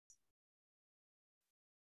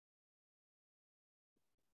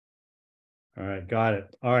All right, got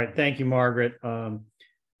it. All right, thank you, Margaret. All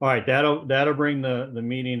right, that'll bring the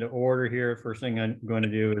meeting to order here. First thing I'm going to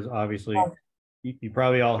do is obviously, you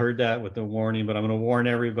probably all heard that with the warning, but I'm going to warn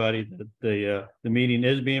everybody that the meeting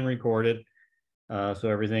is being recorded. So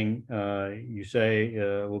everything you say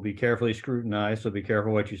will be carefully scrutinized. So be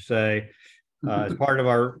careful what you say. As part of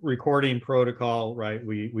our recording protocol, right,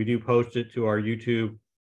 we do post it to our YouTube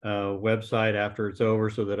website after it's over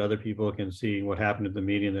so that other people can see what happened at the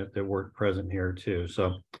meeting that weren't present here too.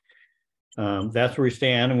 So that's where we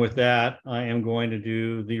stand. And with that, I am going to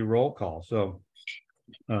do the roll call. So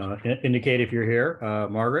indicate if you're here.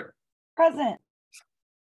 Margaret? Present.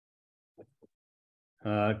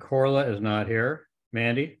 Corla is not here.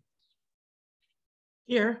 Mandy?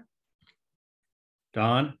 Here.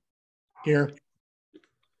 Don? Here.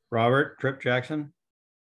 Robert Tripp Jackson?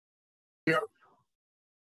 Here.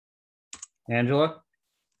 Angela?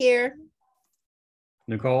 Here.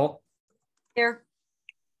 Nicole? Here.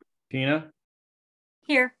 Tina?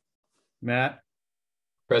 Here. Matt?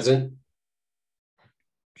 Present.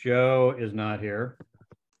 Joe is not here.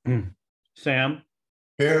 Sam?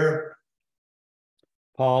 Here.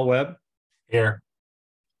 Paul Webb? Here.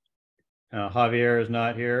 Javier is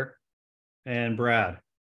not here. And Brad?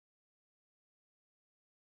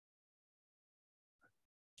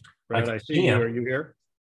 Brad, I see you. Are you here?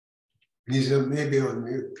 He's maybe on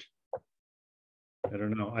mute. I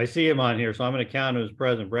don't know. I see him on here, so I'm going to count him as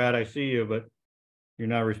present. Brad, I see you, but you're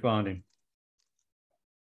not responding.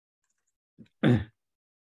 All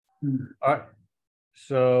right.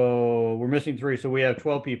 So we're missing 3. So we have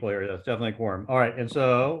 12 people here. That's definitely a quorum. All right. And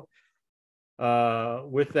so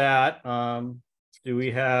with that, do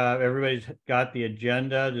we have, everybody's got the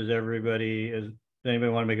agenda? Does anybody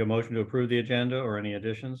want to make a motion to approve the agenda or any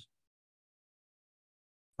additions?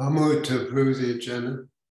 I'll move to approve the agenda.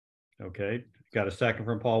 Okay. Got a second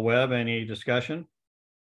from Paul Webb. Any discussion?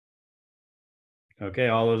 Okay.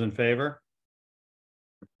 All those in favor?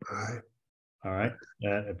 Aye. All right.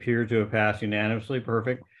 That appeared to have passed unanimously.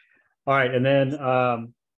 Perfect. All right. And then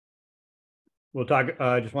we'll talk.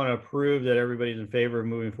 I just want to approve that everybody's in favor of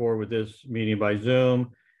moving forward with this meeting by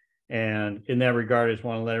Zoom. And in that regard, I just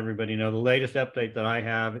want to let everybody know the latest update that I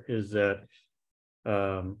have is that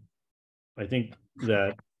I think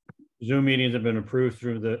that Zoom meetings have been approved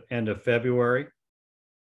through the end of February.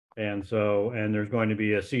 And there's going to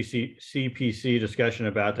be a CPC discussion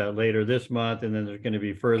about that later this month. And then there's going to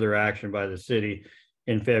be further action by the city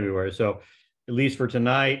in February. So at least for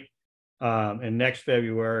tonight and next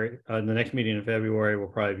February, the next meeting in February, we'll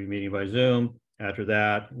probably be meeting by Zoom. After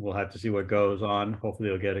that, we'll have to see what goes on. Hopefully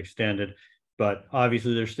it'll get extended. But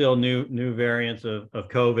obviously there's still new variants of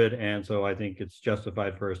COVID. And so I think it's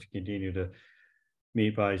justified for us to continue to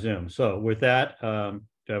meet by Zoom. So with that,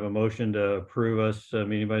 do I have a motion to approve us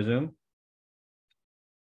meeting by Zoom?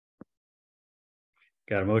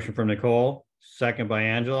 Got a motion from Nicole, second by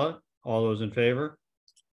Angela. All those in favor?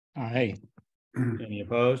 Aye. Any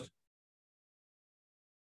opposed?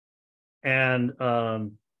 And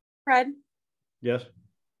Fred? yes.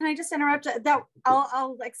 Can I just interrupt? That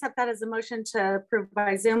I'll accept that as a motion to approve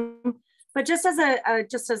by Zoom. But just as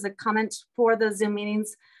a comment for the Zoom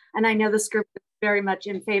meetings, and I know this group is very much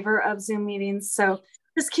in favor of Zoom meetings, so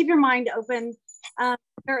just keep your mind open.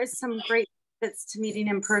 There is some great benefits to meeting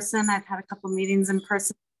in person. I've had a couple of meetings in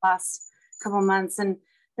person the last couple of months, and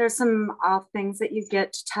there's some off things that you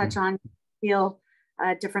get to touch on, feel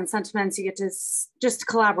different sentiments. You get to just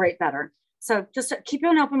collaborate better. So just keep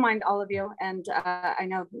an open mind, all of you. And I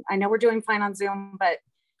know we're doing fine on Zoom, but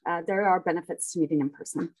there are benefits to meeting in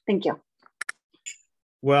person. Thank you.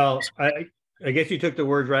 Well, I guess you took the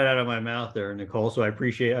words right out of my mouth there, Nicole. So I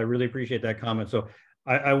really appreciate that comment. So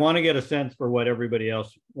I want to get a sense for what everybody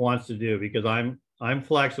else wants to do, because I'm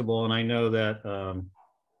flexible, and I know that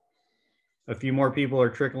a few more people are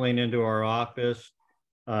trickling into our office.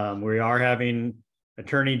 We are having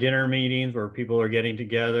attorney dinner meetings where people are getting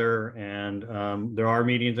together, and there are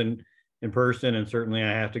meetings in person, and certainly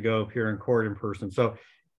I have to go appear in court in person. So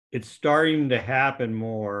it's starting to happen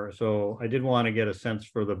more. So I did want to get a sense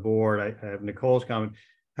for the board. I have Nicole's comment.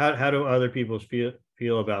 How do other people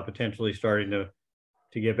feel about potentially starting to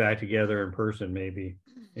get back together in person, maybe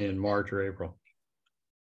in March or April?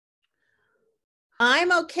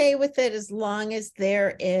 I'm okay with it as long as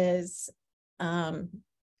there is, open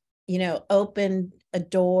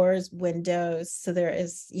doors, windows, so there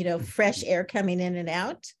is, fresh air coming in and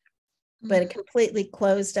out. But a completely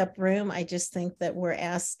closed up room, I just think that we're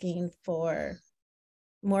asking for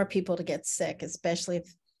more people to get sick, especially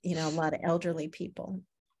if, a lot of elderly people.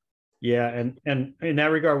 Yeah, and in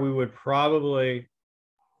that regard, we would probably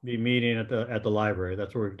be meeting at the library.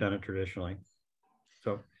 That's where we've done it traditionally.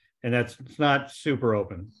 So, and it's not super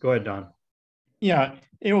open. Go ahead, Don. Yeah,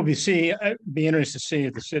 it will be interesting to see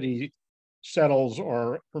if the city settles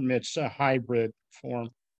or permits a hybrid form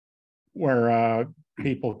where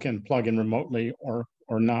people can plug in remotely or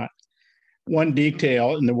not. One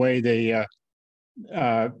detail in the way the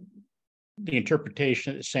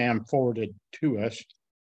interpretation that Sam forwarded to us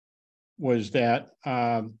was that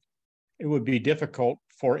it would be difficult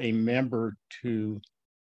for a member to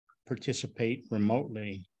participate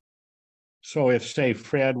remotely. So if, say,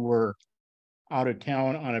 Fred were out of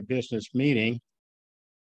town on a business meeting,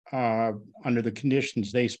 under the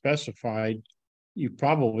conditions they specified, you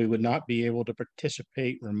probably would not be able to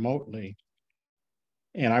participate remotely.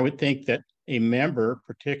 And I would think that a member,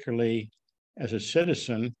 particularly as a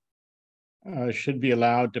citizen, should be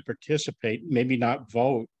allowed to participate, maybe not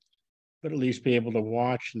vote, but at least be able to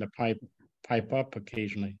watch and to pipe up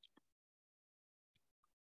occasionally.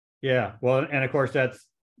 Yeah, well, and of course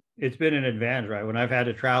it's been an advantage, right? When I've had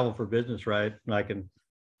to travel for business, right, and I can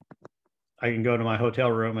go to my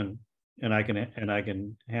hotel room and I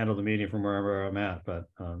can handle the meeting from wherever I'm at. But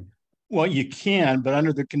well, you can, but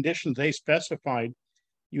under the conditions they specified,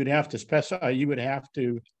 you would have to specify. You would have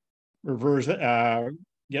to reverse,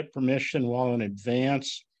 get permission well in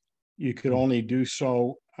advance. You could only do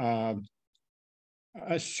so a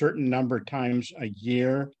certain number of times a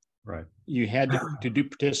year. Right. You had to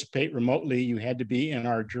participate remotely. You had to be in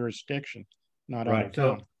our jurisdiction, not out of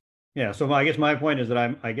town. So, yeah. So I guess my point is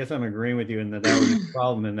that I guess I'm agreeing with you in that was a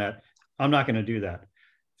problem in that I'm not going to do that.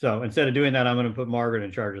 So instead of doing that, I'm going to put Margaret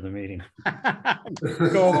in charge of the meeting.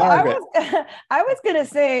 Go, Margaret. I was going to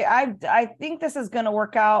say, I think this is going to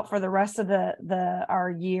work out for the rest of our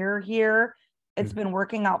year here. It's been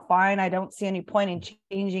working out fine. I don't see any point in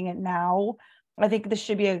changing it now. I think this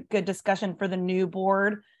should be a good discussion for the new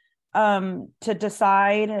board to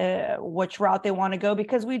decide which route they want to go,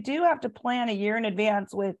 because we do have to plan a year in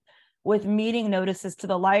advance with meeting notices to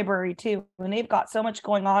the library too. And they've got so much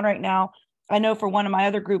going on right now. I know for one of my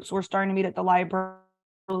other groups, we're starting to meet at the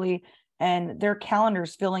library and their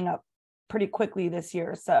calendar's filling up pretty quickly this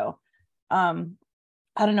year. So I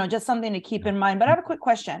don't know, just something to keep in mind. But I have a quick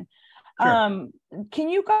question. Sure. Can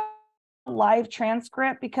you go live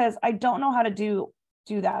transcript? Because I don't know how to do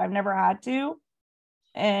that. I've never had to.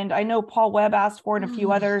 And I know Paul Webb asked for it and a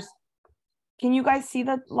few others. Can you guys see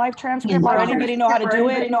the live transcript or anybody know how to do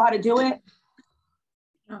it?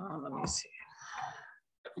 Let me see.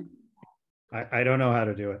 I don't know how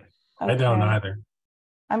to do it. Okay. I don't either.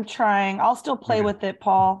 I'm trying. I'll still play with it,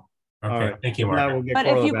 Paul. Okay, All right. thank you, Mark. But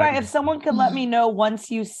if someone could let me know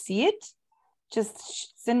once you see it,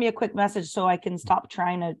 just send me a quick message so I can stop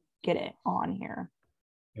trying to get it on here.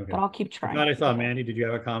 Okay. But I'll keep trying. I saw Mandy. Did you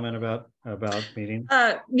have a comment about meetings?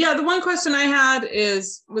 Yeah, the one question I had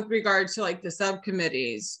is with regard to like the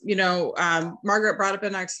subcommittees. You know, Margaret brought up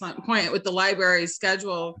an excellent point with the library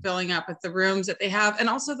schedule filling up with the rooms that they have, and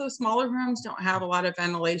also those smaller rooms don't have a lot of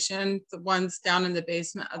ventilation. The ones down in the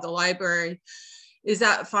basement of the library, is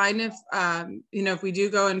that fine if you know, if we do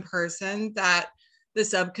go in person, that the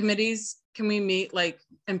subcommittees, can we meet like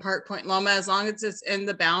in Park Point Loma, as long as it's in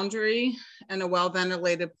the boundary and a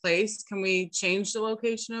well-ventilated place? Can we change the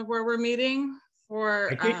location of where we're meeting?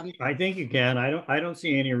 For I think you can. I don't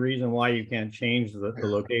see any reason why you can't change the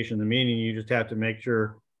location of the meeting. You just have to make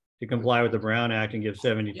sure to comply with the Brown Act and give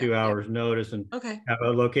 72 hours notice and have a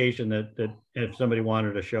location that if somebody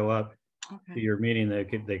wanted to show up to your meeting, they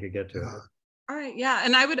could get to it. All right, yeah,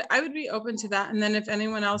 and I would be open to that. And then if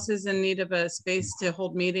anyone else is in need of a space to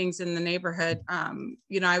hold meetings in the neighborhood,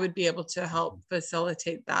 you know, I would be able to help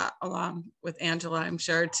facilitate that along with Angela, I'm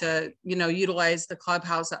sure, to, you know, utilize the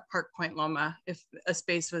clubhouse at Park Point Loma if a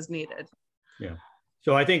space was needed. Yeah.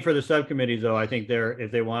 So I think for the subcommittees, though, I think if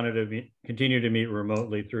they wanted to continue to meet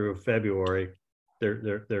remotely through February,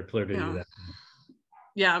 they're clear to do that.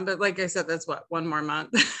 Yeah, but like I said, that's what, 1 more month.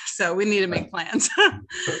 So we need to make plans.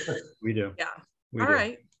 We do. Yeah. All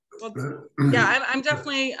right. Well, yeah, I'm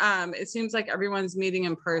definitely, it seems like everyone's meeting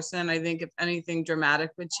in person. I think if anything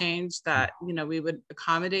dramatic would change, that, you know, we would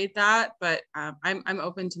accommodate that, but I'm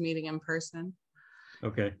open to meeting in person.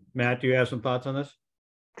 Okay. Matt, do you have some thoughts on this?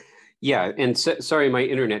 Yeah, and sorry, my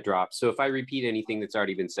internet dropped. So if I repeat anything that's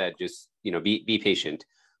already been said, just, you know, be patient.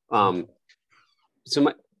 So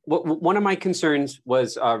one of my concerns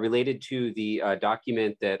was related to the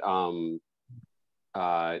document that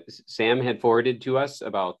Sam had forwarded to us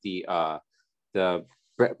about the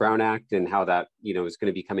Brown Act and how that, you know, is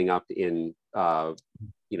going to be coming up in,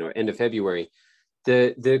 you know, end of February.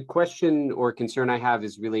 The question or concern I have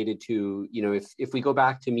is related to, you know, if we go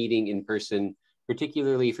back to meeting in person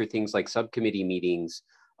particularly for things like subcommittee meetings,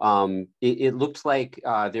 it looked like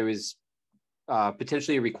there was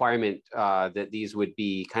potentially a requirement that these would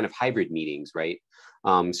be kind of hybrid meetings, right?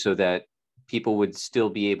 So that people would still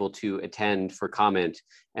be able to attend for comment.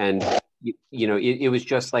 And, you know, it was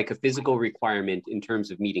just like a physical requirement in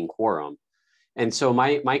terms of meeting quorum. And so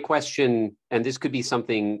my question, and this could be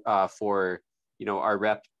something for, you know, our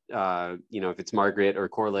rep, you know, if it's Margaret or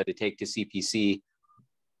Corla to take to CPC,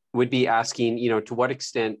 would be asking, you know, to what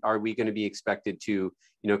extent are we going to be expected to, you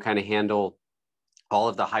know, kind of handle all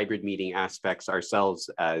of the hybrid meeting aspects ourselves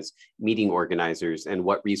as meeting organizers, and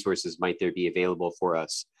what resources might there be available for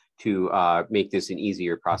us to make this an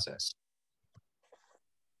easier process?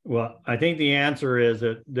 Well, I think the answer is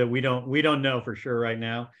that we don't know for sure right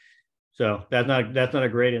now. So that's not a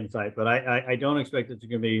great insight, but I don't expect that there's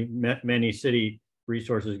going to be many city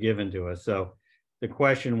resources given to us. So the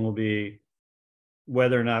question will be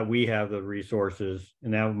whether or not we have the resources,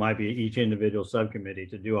 and that might be each individual subcommittee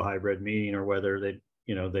to do a hybrid meeting, or whether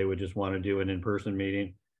they would just want to do an in-person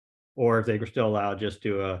meeting, or if they were still allowed just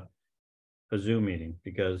do a Zoom meeting,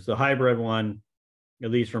 because the hybrid one,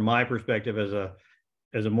 at least from my perspective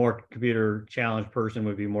as a more computer challenged person,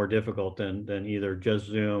 would be more difficult than either just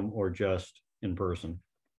Zoom or just in person.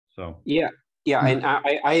 So yeah, and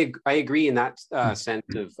I agree in that sense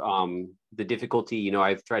of the difficulty. You know,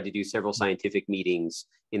 I've tried to do several scientific meetings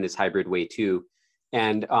in this hybrid way too,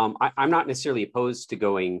 and I'm not necessarily opposed to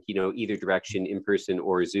going, you know, either direction, in person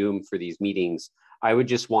or Zoom for these meetings. I would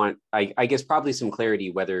just want, I guess, probably some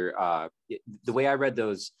clarity whether the way I read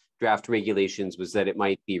those draft regulations was that it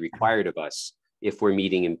might be required of us if we're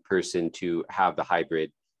meeting in person to have the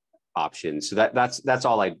hybrid option. So that's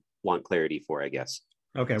all I want clarity for, I guess.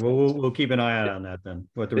 Okay, well, we'll keep an eye out on that then,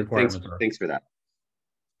 what the requirements are. Thanks for that.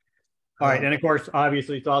 All right, and of course,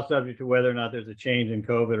 obviously, it's all subject to whether or not there's a change in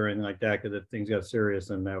COVID or anything like that, because if things got serious,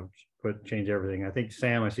 then that would change everything. I think,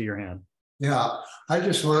 Sam, I see your hand. Yeah, I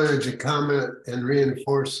just wanted to comment and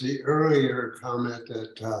reinforce the earlier comment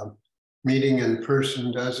that meeting in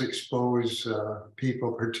person does expose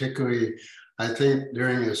people, particularly, I think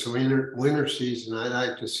during this winter season. I'd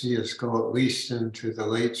like to see us go at least into the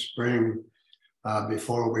late spring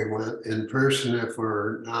before we went in person, if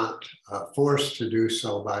we're not forced to do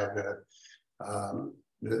so by the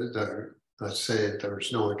let's say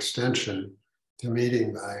there's no extension to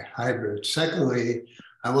meeting by hybrid. Secondly,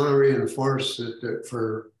 I want to reinforce that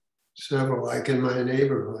for several, like in my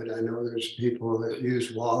neighborhood, I know there's people that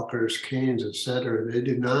use walkers, canes, etc. They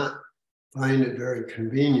do not find it very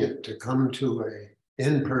convenient to come to a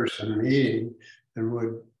in-person meeting, and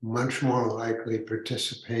would much more likely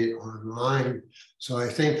participate online. So I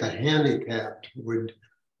think the handicapped would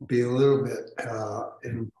be a little bit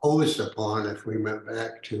imposed upon if we went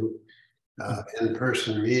back to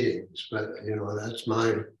in-person meetings, but you know, that's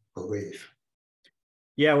my belief.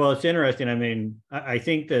 Yeah, well, it's interesting. I mean, I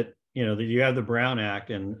think that, you know, that you have the Brown Act,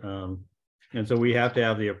 and so we have to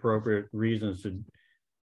have the appropriate reasons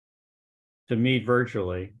to meet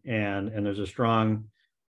virtually, and there's a strong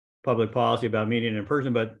public policy about meeting in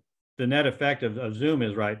person. But the net effect of Zoom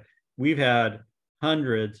is, right, we've had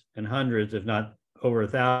hundreds and hundreds, if not over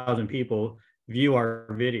 1,000 people view our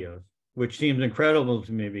videos, which seems incredible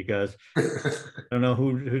to me, because I don't know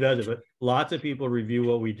who does it, but lots of people review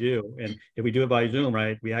what we do. And if we do it by Zoom,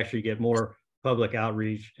 right, we actually get more public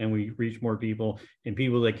outreach, and we reach more people, and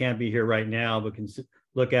people that can't be here right now but can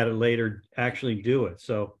look at it later actually do it.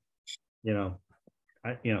 So, you know,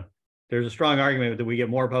 there's a strong argument that we get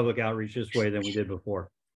more public outreach this way than we did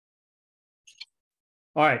before.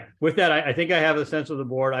 All right, with that, I think I have a sense of the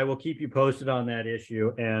board. I will keep you posted on that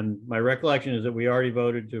issue. And my recollection is that we already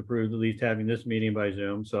voted to approve at least having this meeting by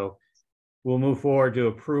Zoom. So we'll move forward to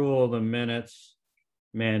approval of the minutes.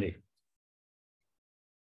 Mandy.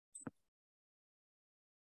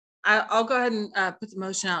 I'll go ahead and put the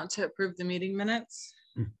motion out to approve the meeting minutes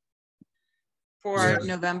for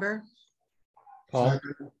November. Paul?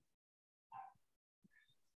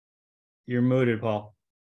 You're muted, Paul.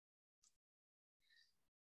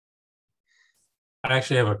 I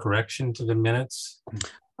actually have a correction to the minutes.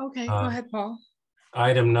 Okay, go ahead, Paul.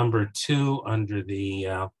 Item number 2 under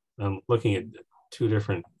the, I'm looking at 2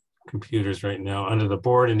 different computers right now, under the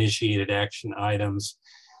board initiated action items.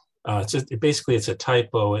 Basically it's a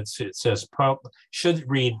typo. It says Paul, should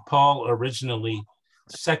read Paul originally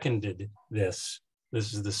seconded this.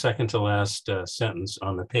 This is the second to last sentence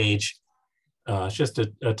on the page. It's just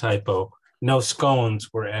a typo. No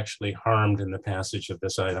scones were actually harmed in the passage of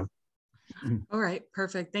this item. All right,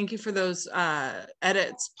 perfect. Thank you for those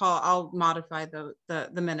edits, Paul. I'll modify the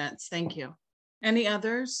minutes. Thank you. Any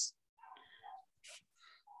others?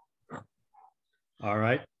 All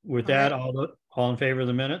right. With that, all in favor of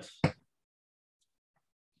the minutes?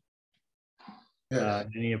 Yes.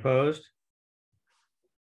 Any opposed?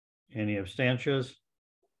 Any abstentions?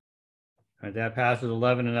 All right, that passes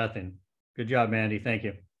 11-0. Good job, Mandy. Thank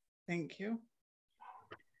you. Thank you.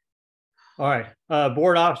 All right,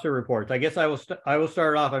 board officer reports. I guess I will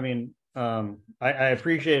start off. I mean, I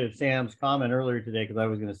appreciated Sam's comment earlier today because I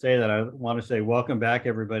was going to say that. I want to say welcome back,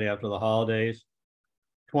 everybody, after the holidays.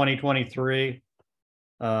 2023.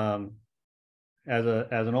 As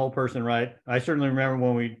an old person, right? I certainly remember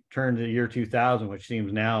when we turned to the year 2000, which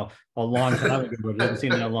seems now a long time ago, but it doesn't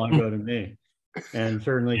seem that long ago to me. And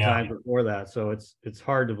certainly times before that. So it's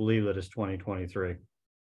hard to believe that it's 2023.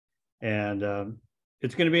 And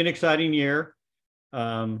it's going to be an exciting year.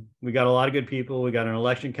 We got a lot of good people. We got an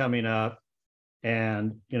election coming up,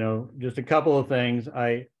 and just a couple of things.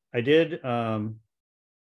 I did, I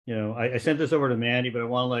sent this over to Mandy, but I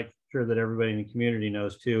want to make sure that everybody in the community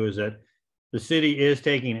knows too is that the city is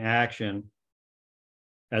taking action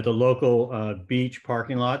at the local beach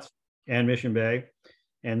parking lots and Mission Bay,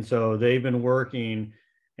 and so they've been working,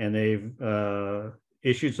 and they've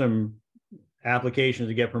issued some applications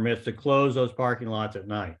to get permits to close those parking lots at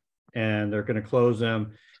night. And they're going to close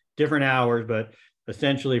them different hours, but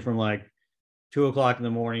essentially from like 2 o'clock in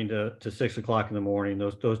the morning to 6 o'clock in the morning,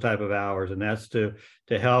 those type of hours. And that's to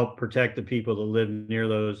help protect the people that live near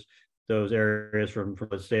those areas from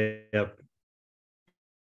let's stay up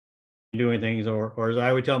doing things, or as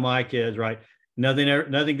I would tell my kids, right, nothing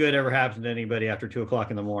good ever happens to anybody after 2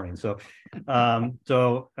 o'clock in the morning. So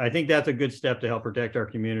so I think that's a good step to help protect our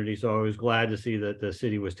community. So I was glad to see that the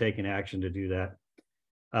city was taking action to do that.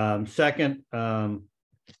 Second, I'm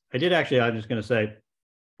just going to say,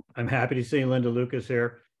 I'm happy to see Linda Lucas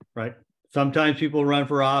here, right? Sometimes people run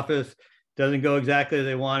for office, doesn't go exactly as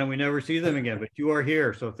they want, and we never see them again, but you are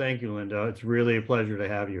here. So thank you, Linda. It's really a pleasure to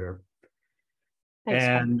have you here.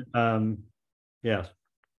 Thanks, and yes.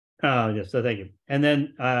 Yes, so thank you. And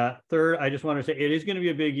then third, I just want to say it is going to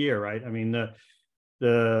be a big year, right? I mean,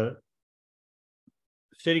 the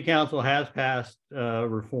city council has passed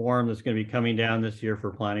reform that's going to be coming down this year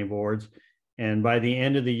for planning boards. And by the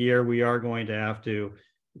end of the year, we are going to have to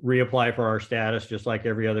reapply for our status, just like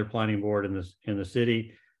every other planning board in the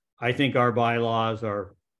city. I think our bylaws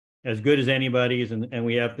are as good as anybody's, and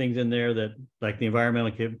we have things in there that, like the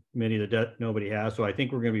environmental committee, that nobody has. So I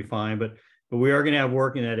think we're going to be fine, but we are going to have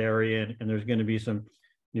work in that area, and there's going to be some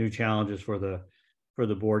new challenges for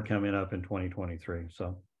the board coming up in 2023.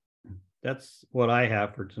 So that's what I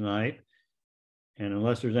have for tonight. And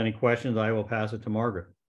unless there's any questions, I will pass it to Margaret.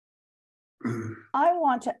 I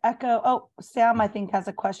want to echo. Oh, Sam, I think has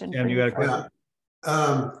a question. Sam, you got a question?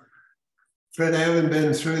 Yeah. Fred, I haven't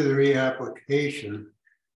been through the reapplication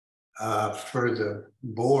for the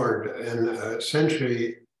board, and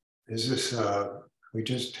essentially, is this we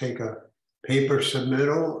just take a paper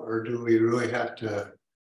submittal, or do we really have to?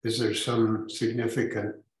 Is there some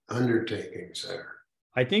significant undertakings there?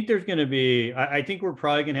 I think there's going to be. I think we're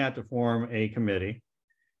probably going to have to form a committee,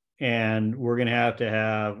 and we're going to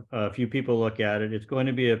have a few people look at it. It's going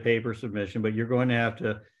to be a paper submission, but you're going to have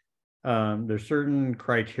to. There's certain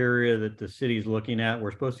criteria that the city's looking at.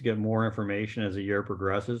 We're supposed to get more information as the year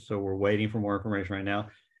progresses, so we're waiting for more information right now.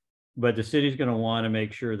 But the city's going to want to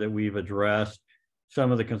make sure that we've addressed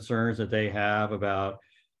some of the concerns that they have about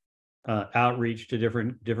outreach to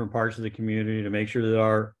different parts of the community, to make sure that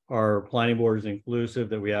our planning board is inclusive,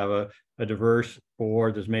 that we have a diverse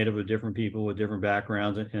board that's made up of different people with different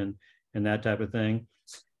backgrounds and that type of thing.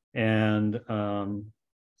 And I'll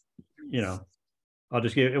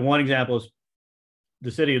just give one example. Is the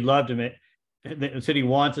city would love to make, the city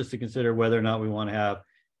wants us to consider whether or not we want to have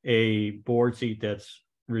a board seat that's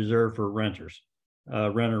reserved for renters,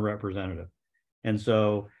 renter representative. And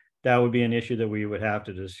so that would be an issue that we would have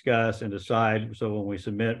to discuss and decide. So when we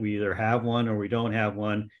submit, we either have one or we don't have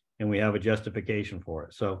one, and we have a justification for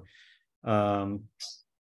it. So,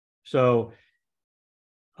 so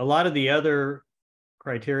a lot of the other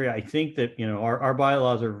criteria, I think that, our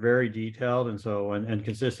bylaws are very detailed and so, and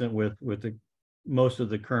consistent with the most of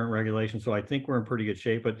the current regulations. So I think we're in pretty good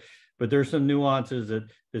shape, but there's some nuances that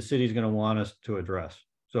the city's going to want us to address.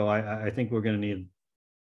 So I think we're going to need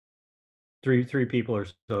three people or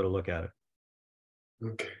so to look at it.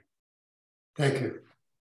 Okay. Thank you.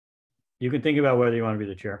 You can think about whether you want to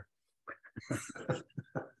be the chair.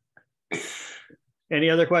 Any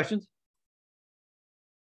other questions?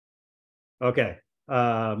 Okay.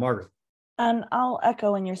 Margaret. And I'll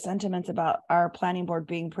echo in your sentiments about our planning board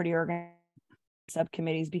being pretty organized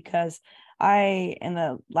subcommittees, because in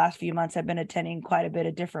the last few months, have been attending quite a bit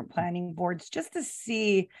of different planning boards just to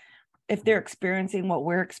see if they're experiencing what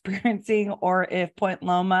we're experiencing, or if Point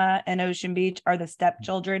Loma and Ocean Beach are the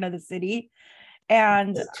stepchildren of the city.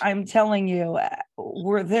 And I'm telling you,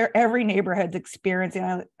 we're there, every neighborhood's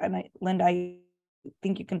experiencing, Linda, I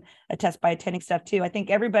think you can attest by attending stuff too. I think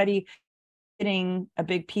everybody getting a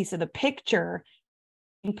big piece of the picture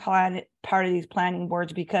part of these planning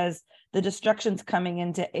boards, because the destruction's coming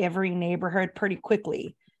into every neighborhood pretty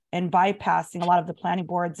quickly and bypassing a lot of the planning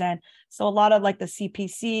boards. And so a lot of like the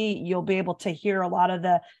CPC, you'll be able to hear a lot of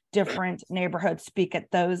the different neighborhoods speak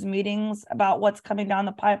at those meetings about what's coming down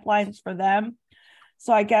the pipelines for them.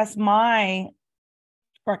 So I guess my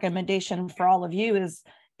recommendation for all of you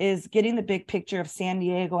is getting the big picture of San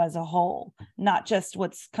Diego as a whole, not just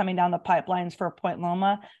what's coming down the pipelines for Point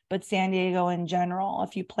Loma, but San Diego in general.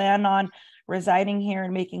 If you plan on residing here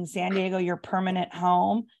and making San Diego your permanent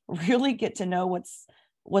home, really get to know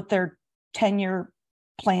what their 10-year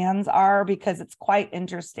plans are, because it's quite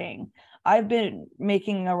interesting. I've been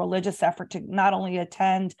making a religious effort to not only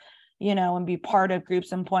attend, and be part of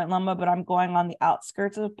groups in Point Loma, but I'm going on the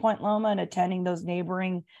outskirts of Point Loma and attending those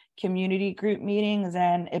neighboring community group meetings.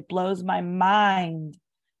 And it blows my mind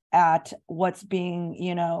at what's being,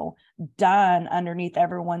 done underneath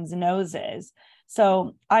everyone's noses.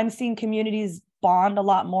 So I'm seeing communities bond a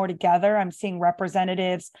lot more together. I'm seeing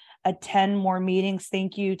representatives attend more meetings.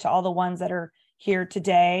 Thank you to all the ones that are here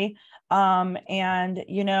today. And,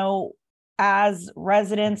 as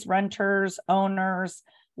residents, renters, owners,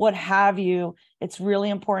 what have you, it's really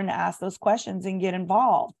important to ask those questions and get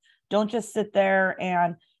involved. Don't just sit there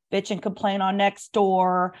and bitch and complain on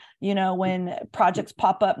Nextdoor, when projects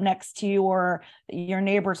pop up next to you or your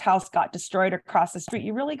neighbor's house got destroyed across the street.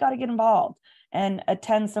 You really got to get involved and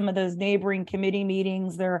attend some of those neighboring committee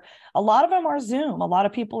meetings. A lot of them are Zoom. A lot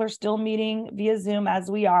of people are still meeting via Zoom as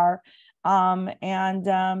we are. Get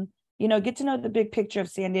to know the big picture of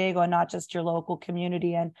San Diego and not just your local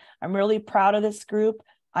community. And I'm really proud of this group.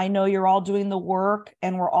 I know you're all doing the work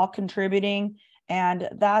and we're all contributing. And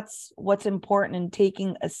that's what's important in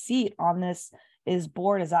taking a seat on this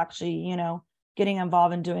board is actually, getting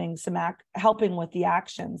involved in doing some helping with the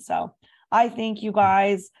action. So I thank you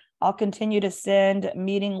guys. I'll continue to send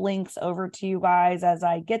meeting links over to you guys as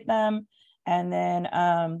I get them. And then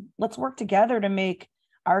let's work together to make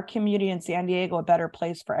our community in San Diego a better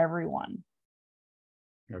place for everyone.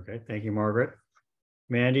 Okay, thank you, Margaret.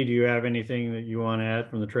 Mandy, do you have anything that you want to add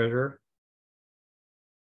from the treasurer?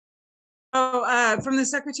 Oh, from the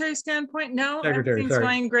secretary standpoint, no, everything's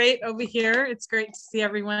going great over here. It's great to see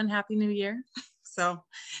everyone. Happy New Year. So,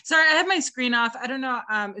 sorry, I have my screen off. I don't know.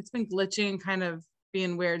 It's been glitching, kind of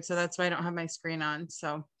being weird. So that's why I don't have my screen on.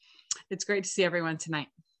 So it's great to see everyone tonight.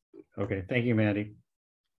 Okay, thank you, Mandy.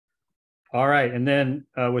 All right, and then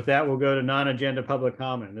with that, we'll go to non-agenda public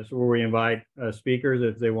comment. This is where we invite speakers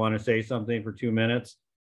if they want to say something for 2 minutes.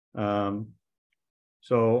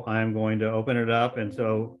 So I'm going to open it up. And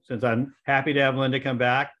so since I'm happy to have Linda come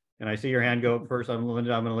back, and I see your hand go up first,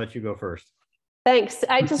 Linda, I'm going to let you go first. Thanks.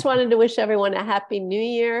 I just wanted to wish everyone a happy new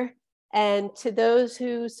year. And to those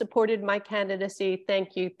who supported my candidacy,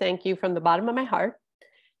 thank you. Thank you from the bottom of my heart.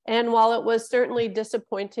 And while it was certainly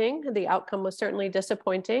disappointing, the outcome was certainly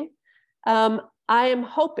disappointing, I am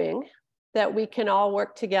hoping that we can all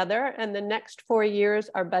work together and the next 4 years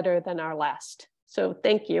are better than our last. So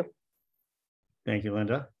thank you. Thank you,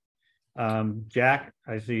 Linda. Jack,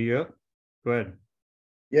 I see you. Go ahead.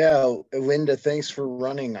 Yeah, Linda, thanks for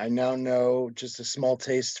running. I now know just a small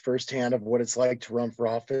taste firsthand of what it's like to run for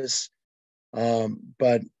office.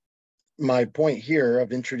 But my point here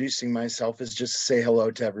of introducing myself is just to say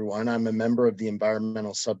hello to everyone. I'm a member of the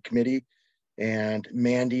environmental subcommittee, and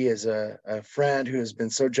Mandy is a friend who has been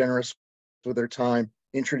so generous with her time,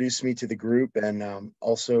 introduced me to the group, and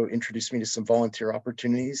also introduced me to some volunteer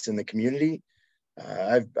opportunities in the community.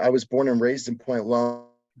 I was born and raised in Point Loma,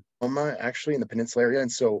 actually in the Peninsula area.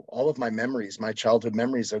 And so all of my memories, my childhood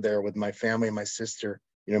memories are there with my family and my sister.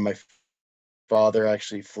 You know, my father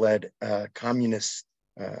actually fled communist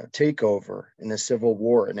takeover in the Civil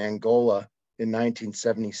War in Angola in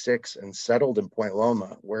 1976 and settled in Point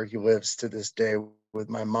Loma, where he lives to this day with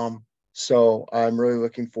my mom. So I'm really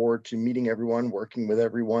looking forward to meeting everyone, working with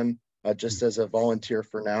everyone, just as a volunteer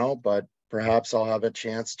for now, but perhaps I'll have a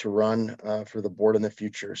chance to run for the board in the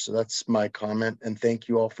future. So that's my comment, and thank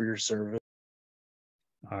you all for your service.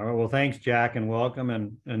 All right, well, thanks, Jack, and welcome.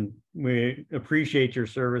 And we appreciate your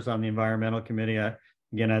service on the environmental committee.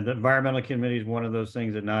 Again, the environmental committee is one of those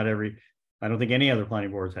things that I don't think any other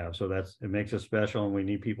planning boards have. So it makes us special, and we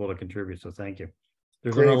need people to contribute. So thank you.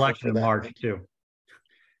 There's an election in March too.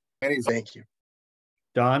 Thank you.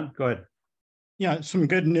 Don, go ahead. Yeah, some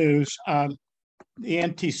good news. the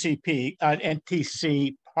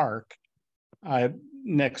NTC Park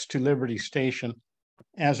next to Liberty Station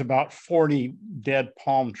has about 40 dead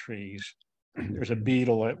palm trees. There's a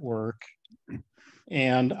beetle at work.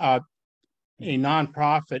 And a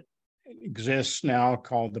nonprofit exists now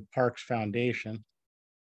called the Parks Foundation.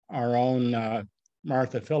 Our own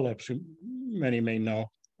Martha Phillips, who many may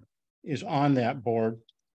know, is on that board.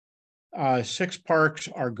 6 parks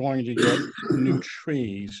are going to get new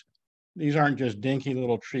trees. These aren't just dinky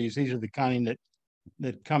little trees. These are the kind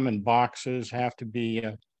that come in boxes, have to be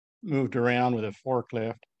moved around with a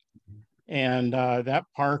forklift. And that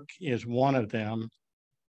park is one of them.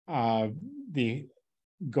 The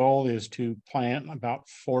goal is to plant about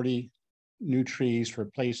 40 new trees to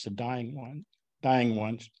replace the dying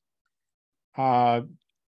ones.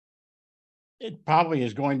 It probably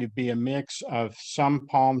is going to be a mix of some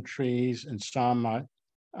palm trees and some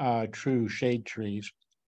true shade trees.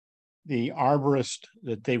 The arborist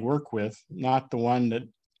that they work with, not the one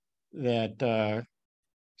that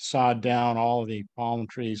sawed down all of the palm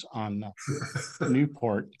trees on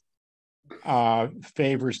Newport,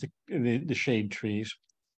 favors the shade trees.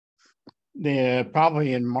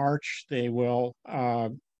 Probably in March, they will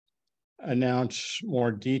announce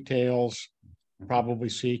more details, probably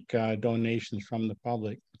seek donations from the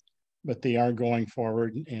public, but they are going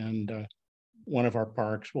forward, and one of our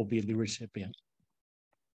parks will be the recipient.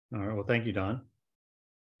 All right, well, thank you, Don.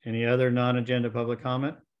 Any other non-agenda public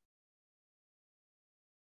comment?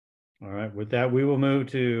 All right, with that, we will move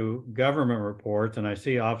to government reports, and I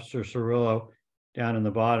see Officer Cirillo down in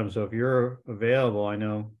the bottom. So if you're available, I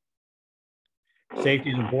know safety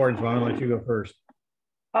is important, so I'm gonna let you go first.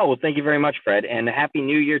 Oh, well, thank you very much, Fred, and a Happy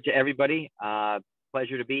New Year to everybody.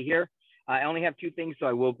 Pleasure to be here. I only have 2 things, so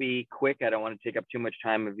I will be quick. I don't want to take up too much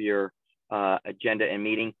time of your agenda and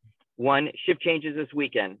meeting. 1, shift changes this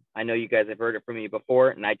weekend. I know you guys have heard it from me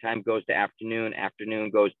before. Nighttime goes to afternoon, afternoon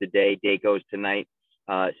goes to day, day goes to night.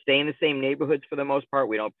 Stay in the same neighborhoods for the most part.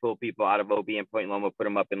 We don't pull people out of OB and Point Loma, put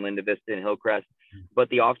them up in Linda Vista and Hillcrest. But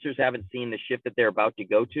the officers haven't seen the shift that they're about to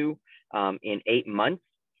go to in 8 months.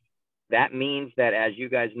 That means that, as you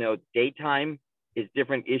guys know, daytime is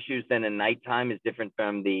different issues than the nighttime is different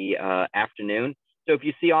from the afternoon. So if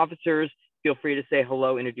you see officers, feel free to say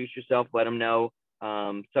hello, introduce yourself, let them know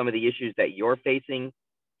some of the issues that you're facing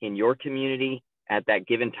in your community at that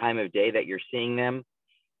given time of day that you're seeing them.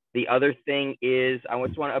 The other thing is, I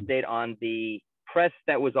just want to update on the press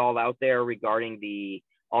that was all out there regarding the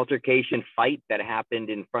altercation fight that happened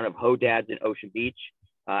in front of Hodad's in Ocean Beach.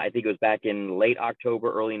 I think it was back in late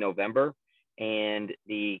October, early November. And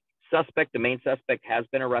the main suspect has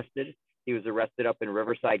been arrested. He was arrested up in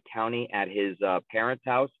Riverside County at his parents'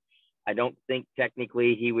 house. I don't think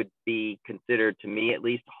technically he would be considered, to me at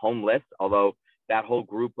least, homeless, although that whole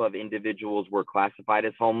group of individuals were classified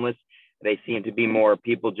as homeless. They seem to be more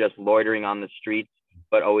people just loitering on the streets,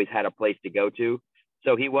 but always had a place to go to.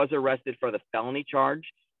 So he was arrested for the felony charge.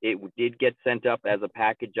 It did get sent up as a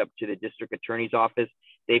package up to the district attorney's office.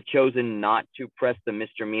 They've chosen not to press the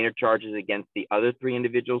misdemeanor charges against the other 3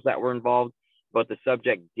 individuals that were involved, but the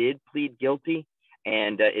subject did plead guilty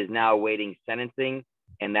and is now awaiting sentencing.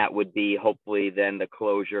 And that would be hopefully then the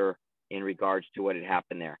closure in regards to what had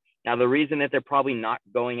happened there. Now, the reason that they're probably not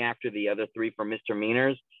going after the other 3 for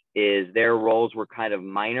misdemeanors is their roles were kind of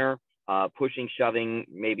minor, pushing, shoving,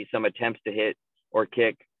 maybe some attempts to hit or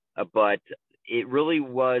kick. But it really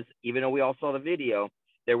was, even though we all saw the video,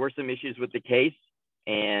 there were some issues with the case.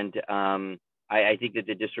 And I think that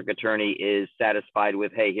the district attorney is satisfied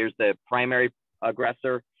with, hey, here's the primary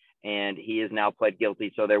aggressor, and he is now pled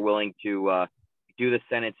guilty. So they're willing to do the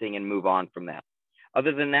sentencing and move on from that.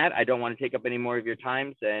 Other than that, I don't want to take up any more of your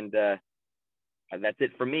times. And that's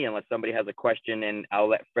it for me, unless somebody has a question, and I'll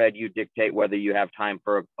let Fred, you dictate whether you have time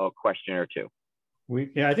for a question or 2.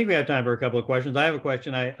 Yeah, I think we have time for a couple of questions. I have a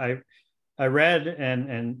question. I read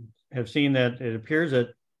and have seen that it appears that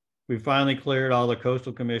we finally cleared all the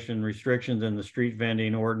Coastal Commission restrictions and the street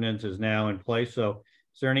vending ordinance is now in place. So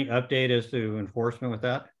is there any update as to enforcement with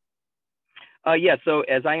that? Yeah, so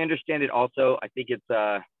as I understand it also, I think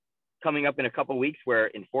it's coming up in a couple of weeks where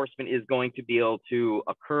enforcement is going to be able to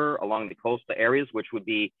occur along the coastal areas, which would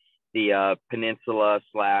be the Peninsula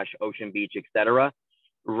 / Ocean Beach, etc.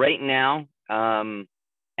 Right now,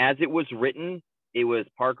 as it was written, it was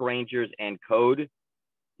park rangers and code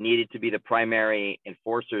needed to be the primary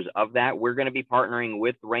enforcers of that. We're going to be partnering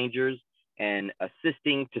with rangers and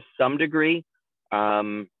assisting to some degree.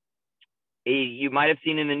 You might have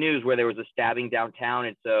seen in the news where there was a stabbing downtown,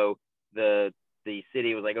 and so the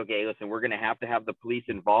city was like, okay, listen, we're going to have the police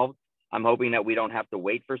involved. I'm hoping that we don't have to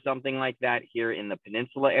wait for something like that here in the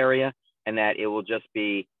Peninsula area. and that it will just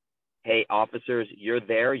be, hey, officers, you're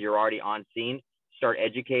there, you're already on scene, start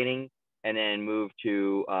educating, and then move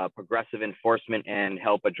to progressive enforcement and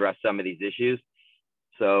help address some of these issues.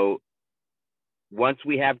 So once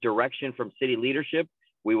we have direction from city leadership,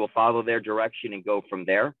 we will follow their direction and go from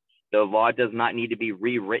there. The law does not need to be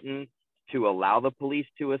rewritten to allow the police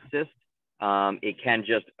to assist. It can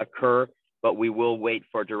just occur, but we will wait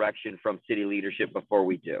for direction from city leadership before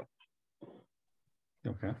we do.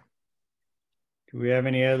 Okay. Do we have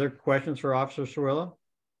any other questions for Officer Cirillo?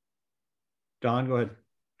 Don, go ahead.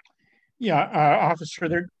 Yeah, Officer,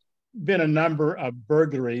 there have been a number of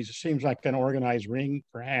burglaries. It seems like an organized ring,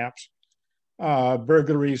 perhaps.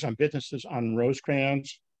 Burglaries on businesses on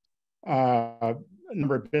Rosecrans, a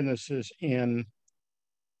number of businesses in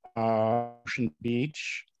Ocean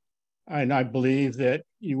Beach. And I believe that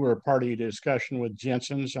you were a part of a discussion with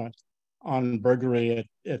Jensen's on burglary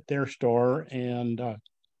at their store, and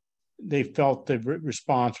they felt the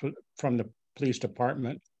response from the police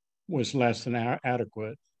department was less than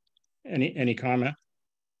adequate. Any comment?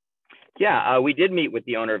 Yeah, we did meet with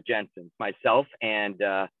the owner of Jensen's, myself and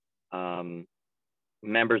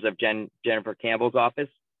members of Jennifer Campbell's office,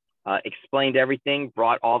 explained everything,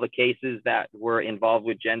 brought all the cases that were involved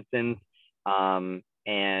with Jensen's,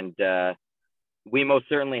 and we most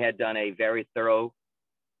certainly had done a very thorough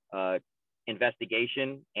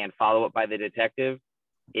investigation and follow-up by the detective.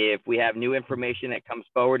 If we have new information that comes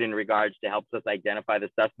forward in regards to helps us identify the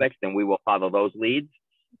suspects, then we will follow those leads.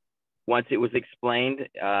 Once it was explained,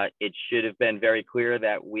 it should have been very clear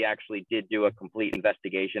that we actually did do a complete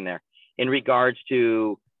investigation there. In regards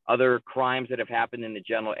to other crimes that have happened in the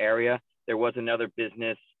general area, there was another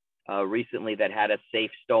business recently that had a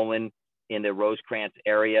safe stolen in the Rosecrans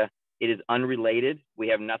area. It is unrelated. We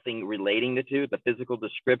have nothing relating the two. The physical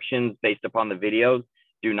descriptions based upon the videos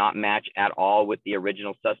do not match at all with the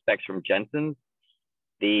original suspects from Jensen's.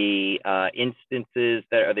 The incidents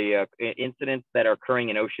that are occurring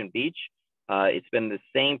in Ocean Beach, it's been the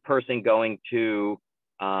same person going to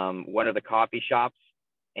one of the coffee shops,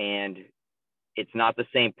 and it's not the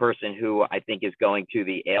same person who I think is going to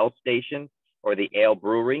the ale station or the ale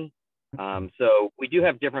brewery. So we do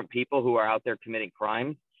have different people who are out there committing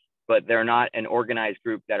crimes, but they're not an organized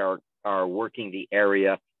group that are working the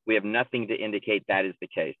area. We have nothing to indicate that is the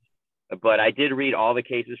case. But I did read all the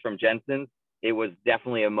cases from Jensen's. It was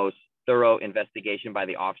definitely a most thorough investigation by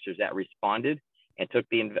the officers that responded and took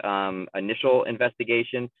the initial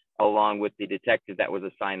investigation along with the detective that was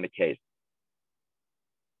assigned the case.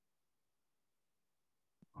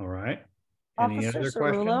 All right. Any other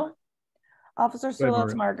questions? Officer Cirillo,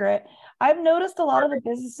 it's Margaret. I've noticed a lot of the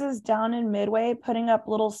businesses down in Midway putting up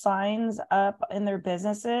little signs up in their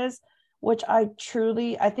businesses, which I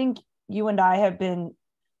think you and I have been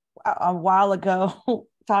a while ago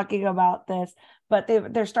talking about this, but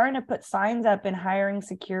they're starting to put signs up and hiring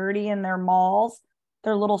security in their malls,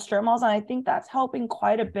 their little strip malls. And I think that's helping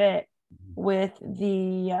quite a bit with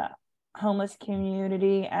the homeless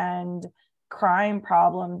community and crime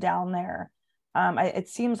problem down there. It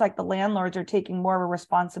seems like the landlords are taking more of a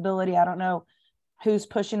responsibility. I don't know who's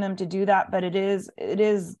pushing them to do that, but it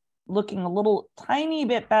is looking a little tiny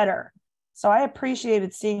bit better. So I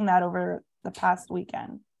appreciated seeing that over the past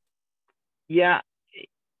weekend. Yeah,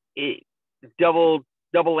 double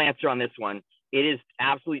answer on this one. It is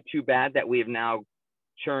absolutely too bad that we have now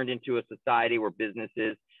turned into a society where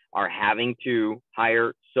businesses are having to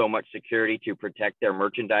hire so much security to protect their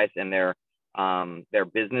merchandise and their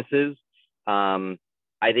businesses.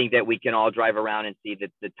 I think that we can all drive around and see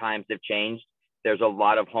that the times have changed. There's a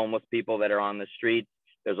lot of homeless people that are on the streets.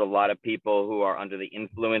 There's a lot of people who are under the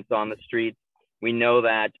influence on the streets. We know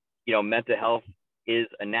that, mental health is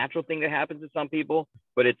a natural thing that happens to some people,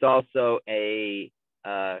 but it's also a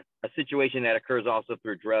situation that occurs also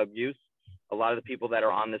through drug use. A lot of the people that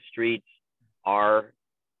are on the streets are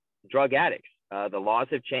drug addicts. The laws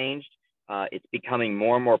have changed. It's becoming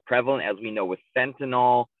more and more prevalent, as we know, with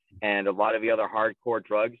fentanyl and a lot of the other hardcore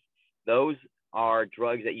drugs. Those are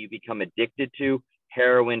drugs that you become addicted to,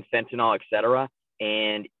 heroin, fentanyl, etc.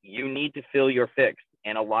 And you need to fill your fix.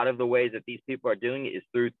 And a lot of the ways that these people are doing it is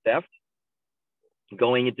through theft,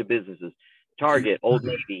 going into businesses, Target, Old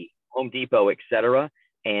Navy, Home Depot, etc.,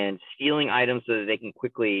 and stealing items so that they can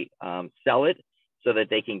quickly sell it, so that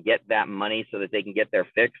they can get that money, so that they can get their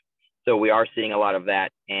fix. So we are seeing a lot of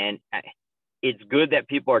that. And it's good that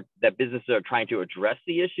that businesses are trying to address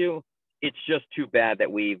the issue. It's just too bad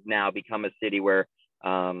that we've now become a city where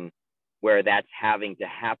that's having to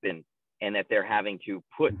happen, and that they're having to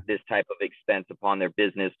put this type of expense upon their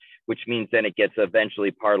business, which means then it gets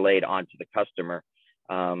eventually parlayed onto the customer.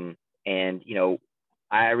 And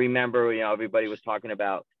I remember, everybody was talking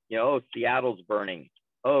about, oh, Seattle's burning.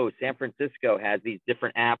 Oh, San Francisco has these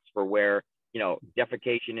different apps for where,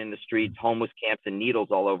 defecation in the streets, homeless camps, and needles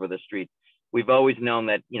all over the streets. We've always known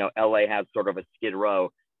that, LA has sort of a skid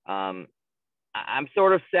row. I'm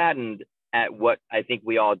sort of saddened at what I think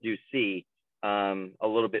we all do see a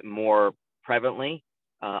little bit more prevalently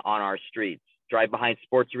on our streets. Drive behind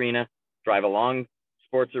sports arena, drive along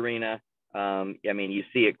sports arena. You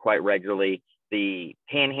see it quite regularly. The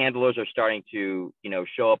panhandlers are starting to,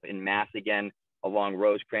 show up in mass again along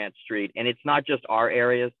Rosecrans Street. And it's not just our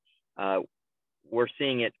areas. We're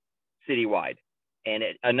seeing it citywide. And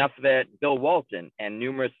enough that Bill Walton and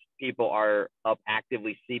numerous people are up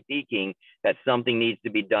actively speaking that something needs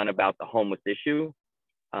to be done about the homeless issue.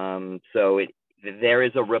 There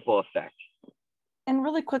is a ripple effect. And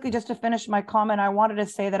really quickly, just to finish my comment, I wanted to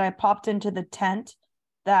say that I popped into the tent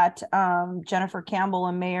that Jennifer Campbell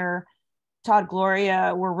and Mayor Todd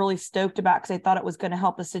Gloria were really stoked about, because they thought it was going to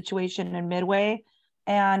help the situation in Midway.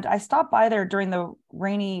 And I stopped by there during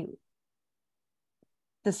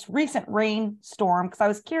this recent rainstorm, because I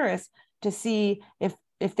was curious to see if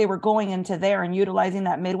they were going into there and utilizing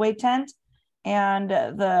that Midway tent. And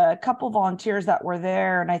the couple volunteers that were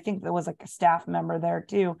there, and I think there was like a staff member there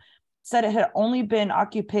too, said it had only been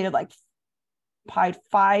occupied like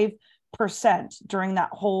 5% during that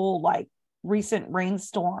whole like recent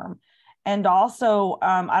rainstorm. And also,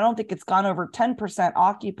 I don't think it's gone over 10%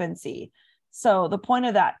 occupancy. So the point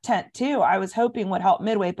of that tent too, I was hoping would help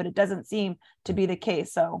Midway, but it doesn't seem to be the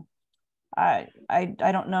case. So I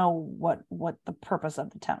don't know what the purpose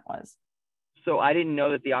of the tent was. So I didn't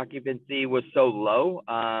know that the occupancy was so low.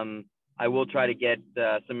 I will try to get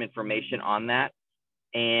some information on that.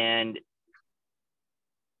 And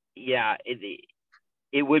yeah,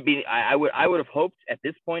 it would be, I would have hoped at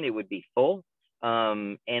this point it would be full.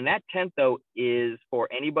 And that tent though is for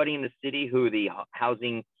anybody in the city who the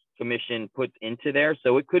housing commission puts into there.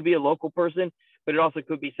 So it could be a local person, but it also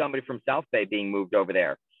could be somebody from South Bay being moved over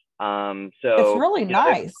there. So it's really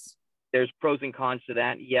nice. There's pros and cons to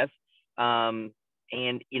that. Yes. And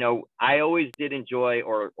I always did enjoy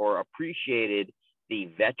or appreciated the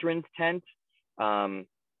veterans tent.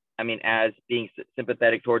 As being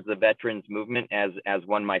sympathetic towards the veterans movement as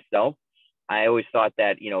one myself, I always thought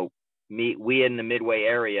that, we in the Midway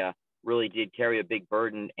area really did carry a big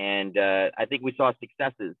burden. And I think we saw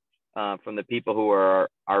successes from the people who are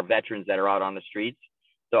our veterans that are out on the streets.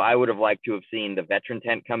 So I would have liked to have seen the veteran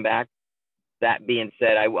tent come back. That being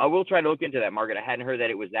said, I will try to look into that, Margaret. I hadn't heard that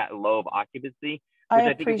it was that low of occupancy. I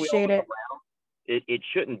appreciate it. It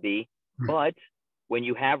shouldn't be. But when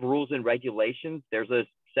you have rules and regulations, there's a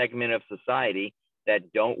segment of society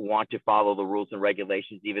that don't want to follow the rules and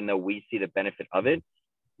regulations, even though we see the benefit of it.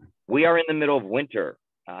 We are in the middle of winter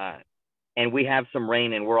and we have some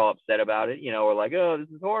rain and we're all upset about it. We're like, oh, this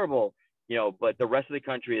is horrible, but the rest of the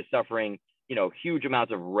country is suffering, huge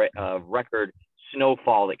amounts of record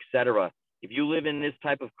snowfall, etc. If you live in this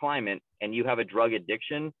type of climate and you have a drug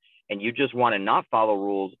addiction and you just want to not follow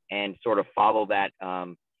rules and sort of follow that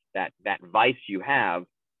vice you have,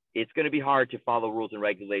 it's going to be hard to follow rules and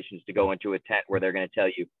regulations to go into a tent where they're going to tell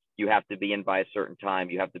you, you have to be in by a certain time,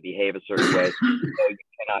 you have to behave a certain way, so you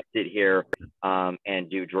cannot sit here and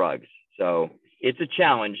do drugs. So it's a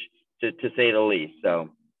challenge to say the least. So.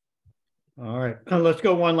 All right, let's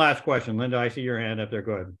go one last question. Linda, I see your hand up there.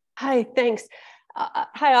 Go ahead. Hi, thanks.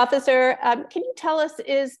 Hi, officer. Can you tell us,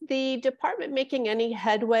 is the department making any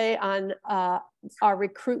headway on our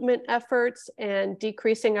recruitment efforts and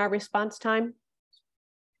decreasing our response time?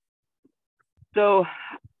 So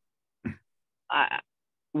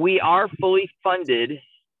we are fully funded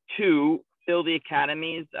to fill the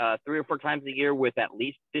academies 3 or 4 times a year with at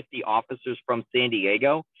least 50 officers from San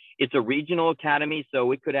Diego. It's a regional academy,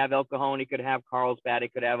 so it could have El Cajon, it could have Carlsbad,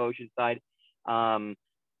 it could have Oceanside.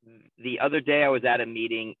 The other day I was at a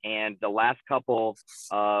meeting and the last couple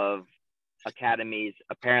of academies,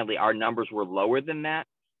 apparently our numbers were lower than that.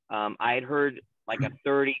 I had heard like a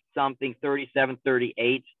 30-something, 37,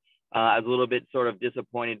 38. I was a little bit sort of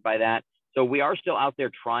disappointed by that. So we are still out there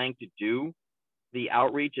trying to do the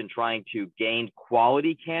outreach and trying to gain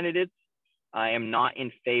quality candidates. I am not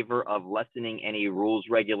in favor of lessening any rules,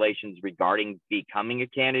 regulations regarding becoming a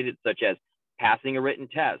candidate, such as passing a written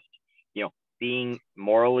test, being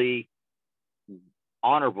morally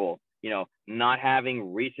honorable, not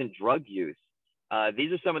having recent drug use.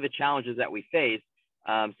 These are some of the challenges that we face.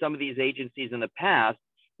 Some of these agencies in the past,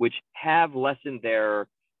 which have lessened their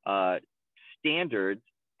standards,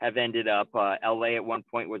 have ended up, LA at one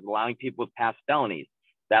point was allowing people with past felonies.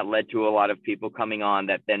 That led to a lot of people coming on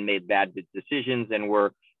that then made bad decisions and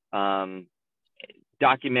were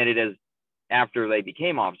documented as after they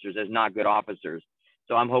became officers as not good officers.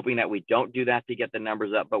 So I'm hoping that we don't do that to get the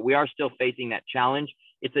numbers up, but we are still facing that challenge.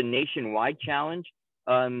 It's a nationwide challenge.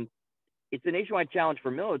 It's a nationwide challenge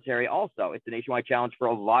for military also. It's a nationwide challenge for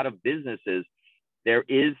a lot of businesses. There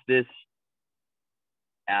is this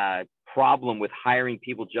problem with hiring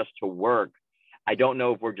people just to work. I don't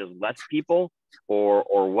know if we're just less people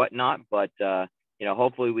or whatnot, but you know,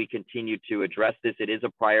 hopefully we continue to address this. It is a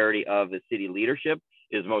priority of the city leadership.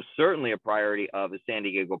 It is most certainly a priority of the San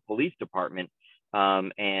Diego Police Department.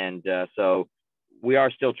 So we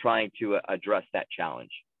are still trying to address that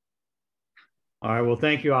challenge. All right. Well,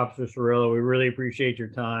 thank you, Officer Cirillo. We really appreciate your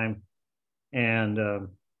time. And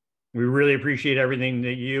we really appreciate everything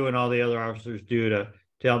that you and all the other officers do to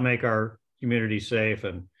help make our community safe.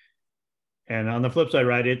 And on the flip side,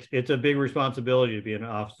 right, it's a big responsibility to be an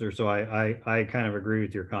officer. So I kind of agree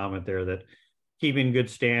with your comment there that keeping good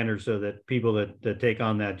standards so that people that take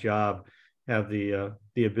on that job have the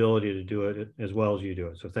ability to do it as well as you do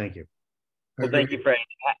it. So thank you. Well, thank you, Fred.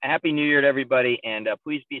 Happy New Year to everybody, and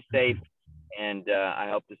please be safe. And I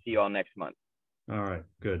hope to see you all next month. All right,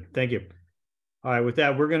 good. Thank you. All right, with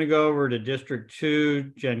that, we're going to go over to District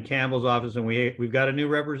 2, Jen Campbell's office, and we've got a new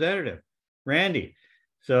representative, Randy.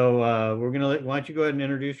 So we're going to why don't you go ahead and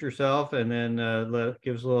introduce yourself, and then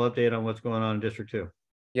give us a little update on what's going on in District 2.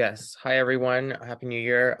 Yes. Hi, everyone. Happy New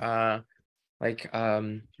Year. Like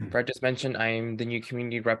Fred just mentioned, I'm the new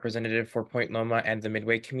community representative for Point Loma and the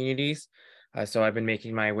Midway communities. So I've been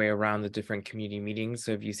making my way around the different community meetings.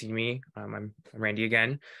 So if you see me, I'm Randy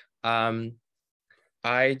again.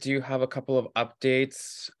 I do have a couple of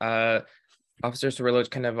updates. Officer Cirillo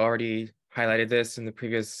kind of already highlighted this in the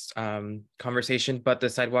previous conversation, but the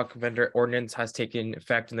sidewalk vendor ordinance has taken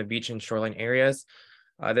effect in the beach and shoreline areas.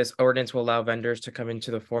 This ordinance will allow vendors to come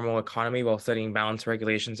into the formal economy while setting balanced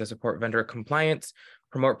regulations to support vendor compliance,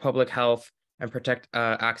 promote public health, and protect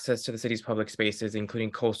access to the city's public spaces,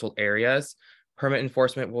 including coastal areas. Permit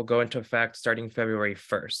enforcement will go into effect starting February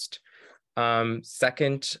 1st.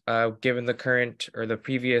 Second, given the current or the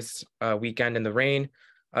previous weekend in the rain,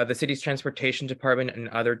 the city's transportation department and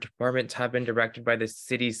other departments have been directed by the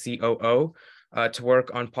city's COO to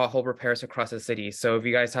work on pothole repairs across the city. So if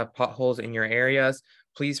you guys have potholes in your areas,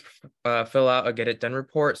 please fill out a get it done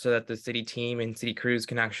report so that the city team and city crews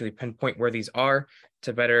can actually pinpoint where these are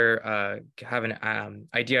to better have an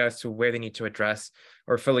idea as to where they need to address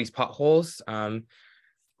or fill these potholes.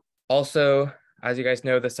 Also, as you guys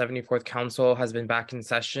know, the 74th Council has been back in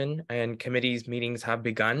session and committees meetings have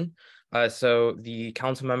begun. So the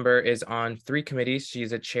council member is on 3 committees.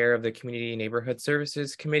 She's a chair of the Community Neighborhood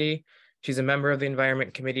Services Committee. She's a member of the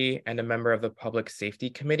Environment Committee and a member of the Public Safety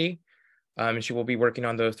Committee. She will be working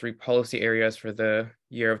on those 3 policy areas for the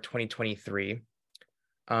year of 2023.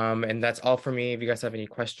 And that's all for me. If you guys have any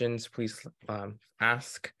questions, please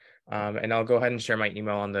ask. And I'll go ahead and share my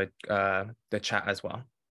email on the chat as well.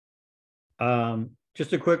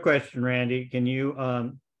 Just a quick question, Randy. Can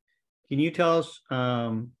you tell us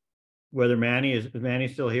whether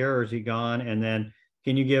Manny's still here or is he gone? And then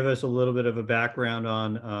can you give us a little bit of a background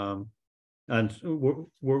on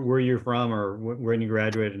where you're from or when you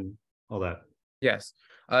graduated and all that? Yes.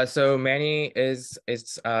 So Manny is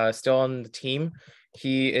still on the team.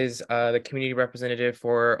 He is the community representative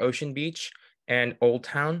for Ocean Beach and Old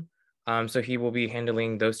Town. So he will be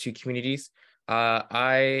handling those 2 communities.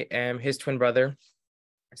 I am his twin brother.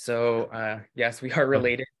 So yes, we are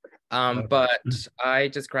related. But I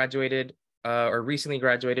just graduated or recently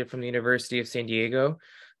graduated from the University of San Diego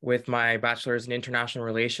with my bachelor's in international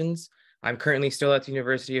relations. I'm currently still at the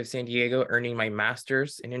University of San Diego earning my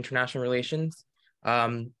master's in international relations.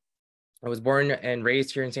 I was born and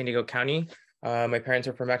raised here in San Diego County. My parents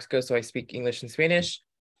are from Mexico, so I speak English and Spanish.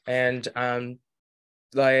 And I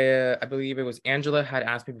believe it was Angela had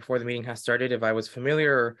asked me before the meeting has started if I was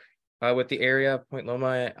familiar with the area of Point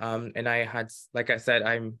Loma. And I had, like I said,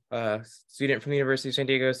 I'm a student from the University of San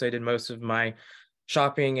Diego, so I did most of my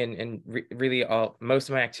shopping and really most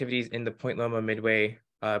of my activities in the Point Loma Midway,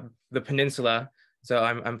 the Peninsula. So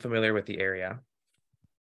I'm familiar with the area.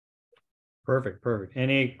 Perfect.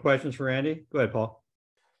 Any questions for Randy? Go ahead, Paul.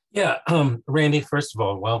 Yeah, Randy, first of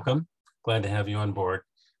all, welcome. Glad to have you on board.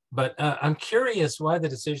 But I'm curious why the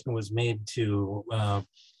decision was made to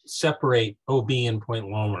separate OB and Point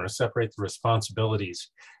Loma, or separate the responsibilities,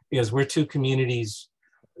 because we're 2 communities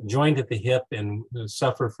joined at the hip and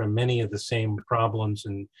suffer from many of the same problems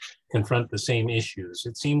and confront the same issues.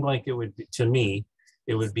 It seemed like it would, to me,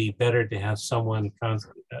 it would be better to have someone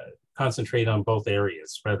concentrate on both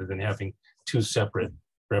areas rather than having 2 separate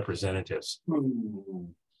representatives.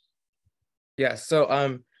 Yeah,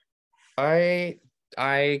 so I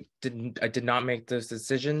I did not make those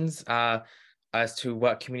decisions as to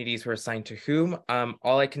what communities were assigned to whom.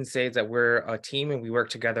 All I can say is that we're a team and we work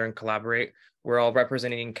together and collaborate. We're all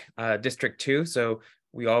representing District 2, so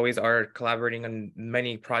we always are collaborating on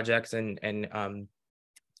many projects and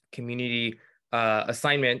community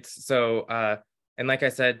assignments. So, and like I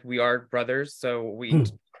said, we are brothers, so we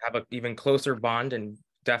have an even closer bond, and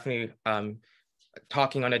definitely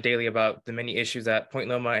talking on a daily about the many issues that Point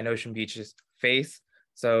Loma and Ocean Beach face.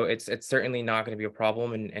 So it's certainly not going to be a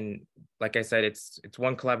problem. And like I said, it's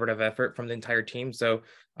one collaborative effort from the entire team. So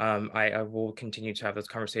I will continue to have those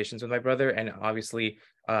conversations with my brother, and obviously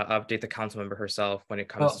update the council member herself when it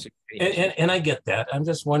comes to. And I get that. I'm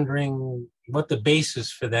just wondering what the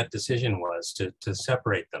basis for that decision was to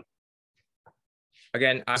separate them.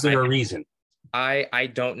 Again, is there a reason?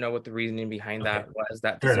 I don't know what the reasoning behind that was.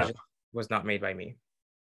 That decision was not made by me.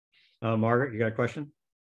 Margaret, you got a question?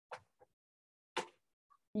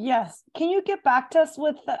 Yes. Can you get back to us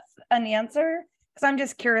with an answer? Because I'm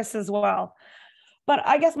just curious as well. But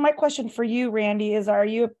I guess my question for you, Randy, is are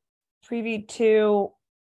you privy to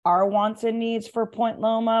our wants and needs for Point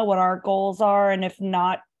Loma, what our goals are? And if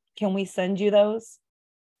not, can we send you those?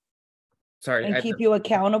 Sorry. And keep you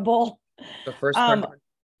accountable? The first part.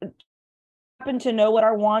 Happen to know what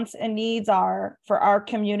our wants and needs are for our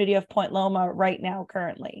community of Point Loma right now,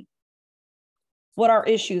 currently. What our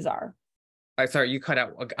issues are. Sorry, you cut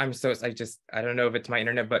out. I don't know if it's my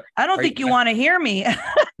internet, but I don't think you want to hear me.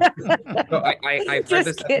 No, I've heard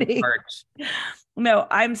this part. No,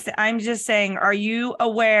 I'm just saying, are you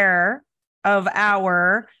aware of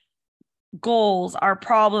our goals, our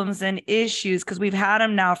problems and issues? Because we've had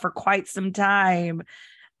them now for quite some time.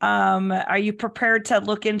 Are you prepared to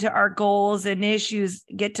look into our goals and issues,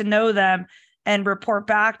 get to know them, and report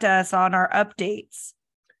back to us on our updates?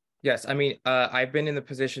 Yes, I mean, I've been in the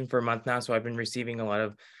position for a month now, so I've been receiving a lot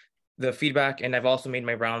of the feedback, and I've also made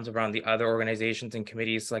my rounds around the other organizations and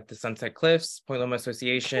committees like the Sunset Cliffs, Point Loma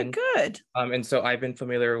Association. Good. And so I've been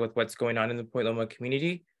familiar with what's going on in the Point Loma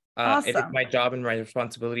community. Awesome. It is my job and my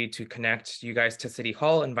responsibility to connect you guys to City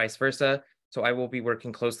Hall and vice versa. So I will be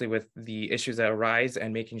working closely with the issues that arise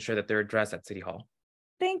and making sure that they're addressed at City Hall.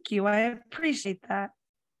 Thank you. I appreciate that.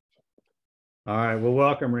 All right. Well,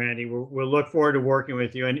 welcome, Randy. We'll look forward to working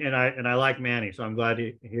with you. And I like Manny, so I'm glad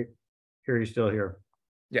to hear you're still here.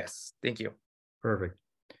 Yes. Thank you. Perfect.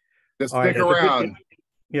 Just stick around.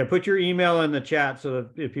 Put your email in the chat so that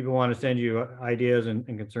if people want to send you ideas and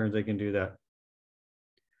concerns, they can do that.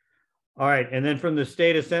 All right. And then from the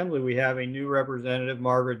State Assembly, we have a new representative,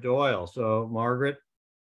 Margaret Doyle. So Margaret,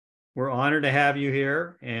 we're honored to have you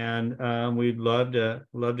here, and we'd love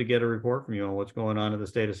to get a report from you on what's going on in the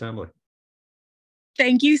State Assembly.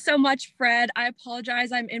 Thank you so much, Fred. I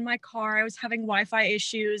apologize. I'm in my car. I was having Wi-Fi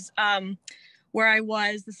issues where I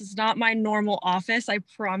was. This is not my normal office, I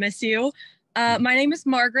promise you. My name is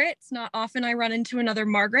Margaret. It's not often I run into another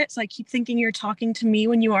Margaret, so I keep thinking you're talking to me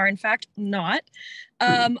when you are, in fact, not.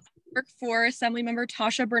 I work for Assemblymember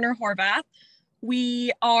Tasha Brunner-Horvath.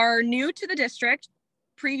 We are new to the district.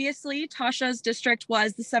 Previously, Tasha's district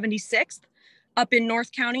was the 76th. Up in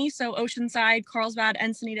North County, so Oceanside, Carlsbad,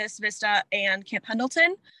 Encinitas, Vista, and Camp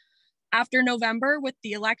Pendleton. After November, with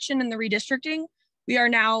the election and the redistricting, we are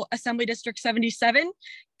now Assembly District 77,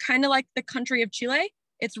 kind of like the country of Chile.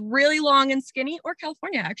 It's really long and skinny, or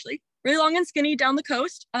California actually, really long and skinny down the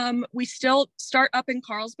coast. We still start up in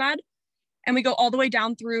Carlsbad, and we go all the way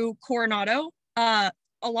down through Coronado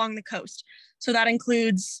along the coast. So that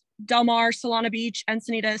includes Del Mar, Solana Beach,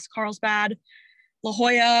 Encinitas, Carlsbad, La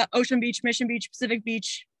Jolla, Ocean Beach, Mission Beach, Pacific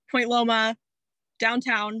Beach, Point Loma,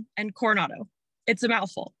 downtown, and Coronado. It's a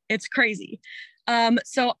mouthful. It's crazy.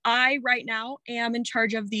 So I right now am in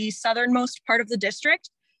charge of the southernmost part of the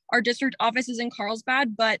district. Our district office is in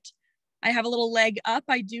Carlsbad, but I have a little leg up.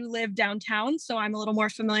 I do live downtown, so I'm a little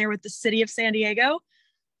more familiar with the city of San Diego.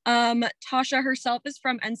 Tasha herself is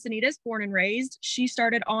from Encinitas, born and raised. She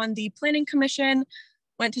started on the Planning Commission,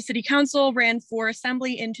 went to City Council, ran for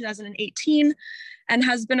Assembly in 2018, and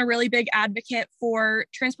has been a really big advocate for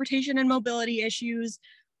transportation and mobility issues,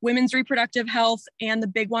 women's reproductive health, and the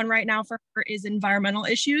big one right now for her is environmental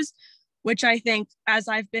issues, which I think, as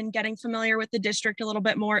I've been getting familiar with the district a little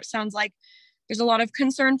bit more, it sounds like there's a lot of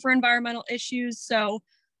concern for environmental issues. So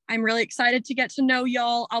I'm really excited to get to know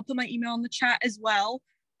y'all. I'll put my email in the chat as well.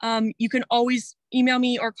 You can always email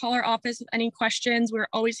me or call our office with any questions. We're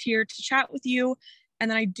always here to chat with you. And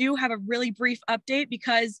then I do have a really brief update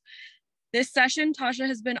because this session, Tasha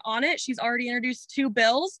has been on it. She's already introduced 2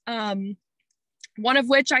 bills, one of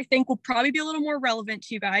which I think will probably be a little more relevant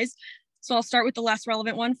to you guys. So I'll start with the less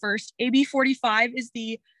relevant one first. AB 45 is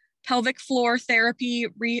the pelvic floor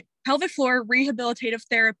rehabilitative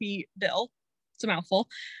therapy bill. It's a mouthful.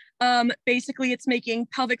 Basically, it's making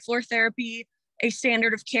pelvic floor therapy a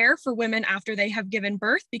standard of care for women after they have given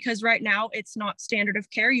birth, because right now it's not standard of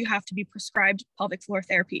care. You have to be prescribed pelvic floor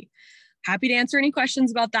therapy. Happy to answer any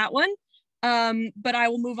questions about that one. But I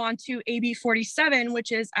will move on to AB 47,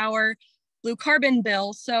 which is our blue carbon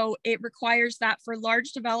bill. So it requires that for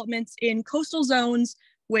large developments in coastal zones,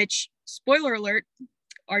 which, spoiler alert,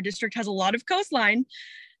 our district has a lot of coastline.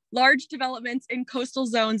 Large developments in coastal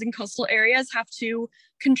zones and coastal areas have to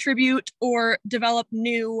contribute or develop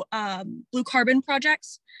new blue carbon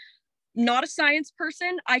projects. Not a science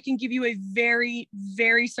person, I can give you a very,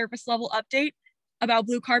 very surface level update about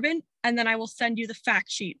blue carbon, and then I will send you the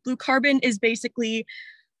fact sheet. Blue carbon is basically,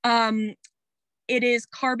 it is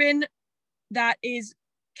carbon that is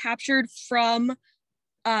captured from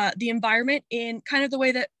the environment in kind of the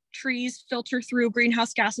way that trees filter through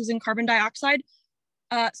greenhouse gases and carbon dioxide.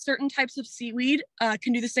 Certain types of seaweed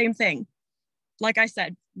can do the same thing. Like I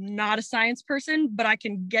said, not a science person, but I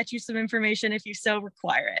can get you some information if you so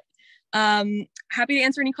require it. Happy to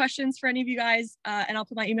answer any questions for any of you guys, and I'll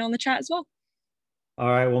put my email in the chat as well. All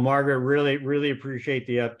right. Well, Margaret, really appreciate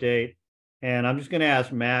the update. And I'm just going to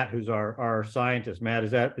ask Matt, who's our scientist. Matt,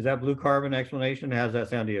 is that blue carbon explanation? How does that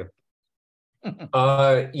sound to you?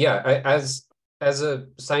 Yeah, as a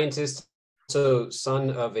scientist, so son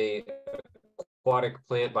of a aquatic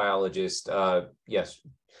plant biologist, yes,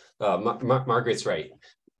 Margaret's right.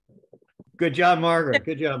 Good job, Margaret.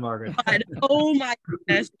 Good job, Margaret. God. Oh my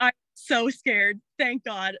goodness, I'm so scared. Thank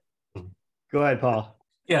God. Go ahead, Paul.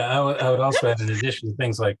 Yeah, I would also add, in addition to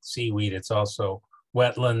things like seaweed, it's also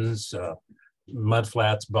wetlands,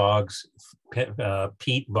 mudflats, bogs,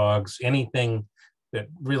 peat bogs, anything that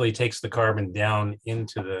really takes the carbon down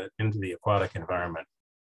into the aquatic environment.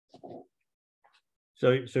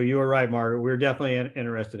 So you were right, Margaret. We're definitely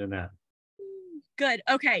interested in that. Good.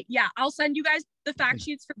 Okay. Yeah, I'll send you guys the fact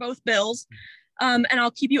sheets for both bills, and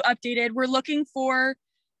I'll keep you updated. We're looking for,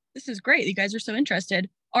 this is great, you guys are so interested.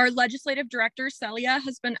 Our legislative director, Celia,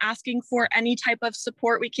 has been asking for any type of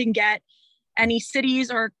support we can get, any cities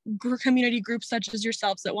or community groups such as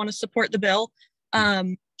yourselves that want to support the bill.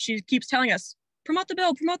 She keeps telling us, promote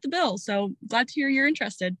the bill. So glad to hear you're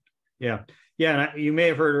interested. Yeah. And you may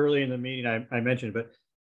have heard early in the meeting, I mentioned, but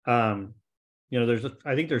I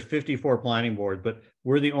think there's 54 planning boards, but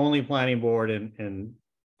we're the only planning board in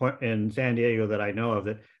San Diego that I know of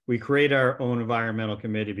that we create our own environmental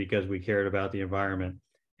committee because we cared about the environment.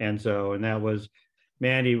 And that was,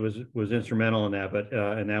 Mandy was instrumental in that, but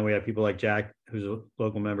and now we have people like Jack, who's a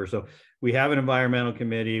local member. So we have an environmental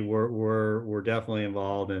committee. We're definitely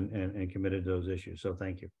involved and committed to those issues. So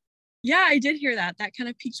thank you. Yeah, I did hear that. That kind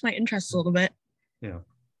of piqued my interest a little bit. Yeah.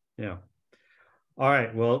 All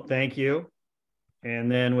right. Well, thank you.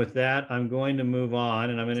 And then with that, I'm going to move on,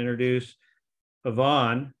 and I'm going to introduce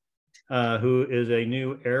Yvonne, who is a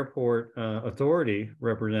new airport authority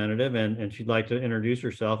representative, and she'd like to introduce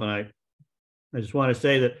herself. And I just want to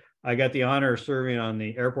say that I got the honor of serving on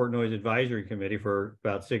the Airport Noise Advisory Committee for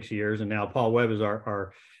about 6 years, and now Paul Webb is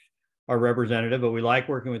our representative. But we like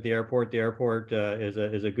working with the airport. The airport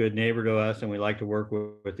is a good neighbor to us, and we like to work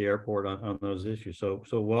with the airport on those issues. So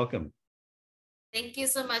welcome. Thank you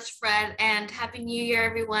so much, Fred, and Happy New Year,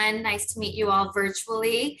 everyone. Nice to meet you all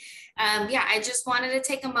virtually. I just wanted to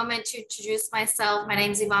take a moment to introduce myself. My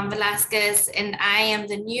name is Yvonne Velasquez, and I am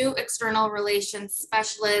the new External Relations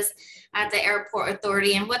Specialist at the Airport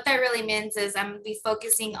Authority. And what that really means is I'm going to be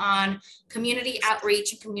focusing on community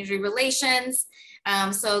outreach and community relations.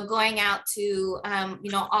 So going out to,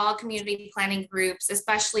 all community planning groups,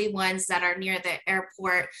 especially ones that are near the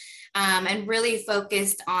airport, and really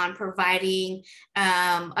focused on providing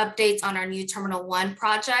updates on our new Terminal 1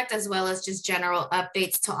 project, as well as just general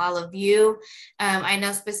updates to all of you. I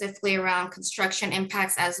know specifically around construction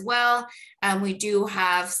impacts as well. We do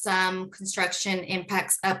have some construction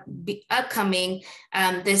impacts upcoming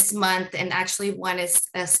this month, and actually one is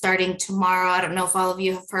starting tomorrow. I don't know if all of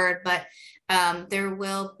you have heard, but there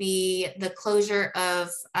will be the closure of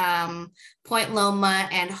Point Loma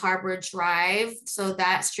and Harbor Drive. So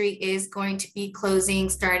that street is going to be closing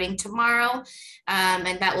starting tomorrow,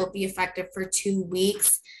 and that will be effective for 2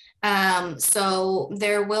 weeks. So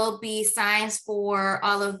there will be signs for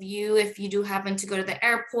all of you if you do happen to go to the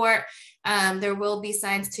airport. There will be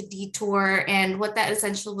signs to detour, and what that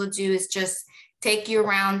essentially will do is just take you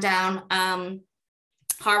around down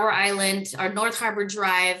Harbor Island or North Harbor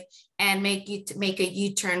Drive and make a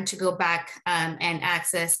U-turn to go back and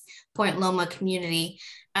access Point Loma community.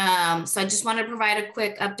 So I just want to provide a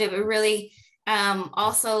quick update. We really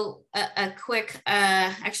Also, a quick,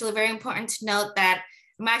 actually very important to note that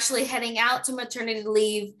I'm actually heading out to maternity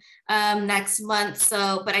leave next month.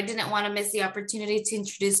 So, but I didn't want to miss the opportunity to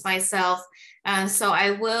introduce myself. So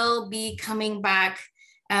I will be coming back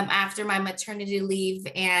after my maternity leave,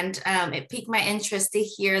 and it piqued my interest to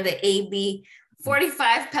hear the AB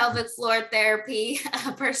 45 pelvic floor therapy.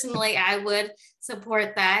 Personally, I would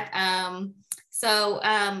support that.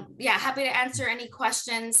 Yeah, happy to answer any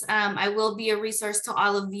questions. I will be a resource to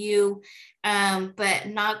all of you, but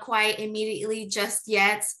not quite immediately just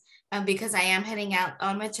yet, because I am heading out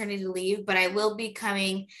on maternity leave, but I will be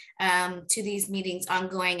coming to these meetings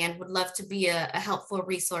ongoing and would love to be a helpful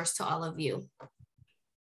resource to all of you.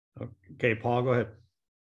 Okay, Paul, go ahead.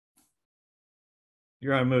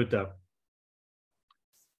 You're on mute though.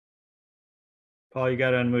 Paul, you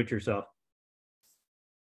got to unmute yourself.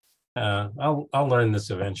 I'll learn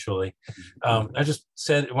this eventually. I just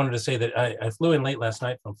wanted to say that I flew in late last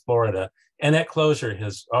night from Florida, and that closure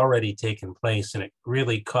has already taken place, and it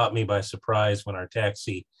really caught me by surprise when our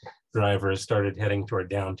taxi drivers started heading toward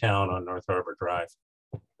downtown on North Harbor Drive,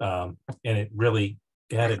 and it really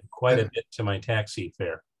added quite a bit to my taxi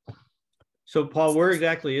fare. So, Paul, where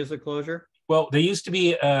exactly is the closure? Well, there used to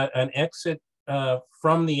be an exit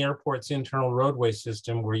from the airport's internal roadway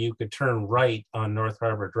system where you could turn right on North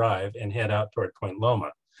Harbor Drive and head out toward Point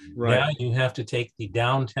Loma. Right. Now you have to take the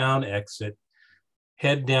downtown exit,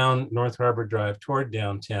 head down North Harbor Drive toward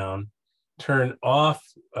downtown, turn off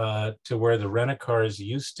to where the rent-a-cars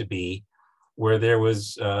used to be, where there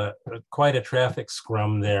was quite a traffic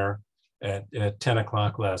scrum there at 10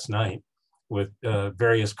 o'clock last night, with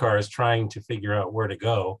various cars trying to figure out where to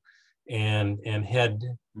go, and head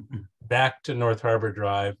back to North Harbor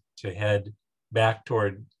Drive to head back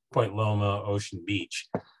toward Point Loma, Ocean Beach.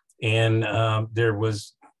 And there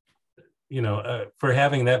was, for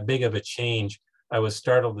having that big of a change, I was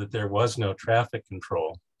startled that there was no traffic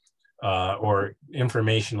control or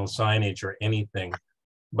informational signage or anything.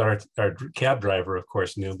 But our cab driver, of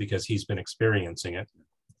course, knew because he's been experiencing it.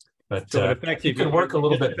 But so it could work a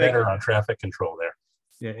little bit better on traffic control there.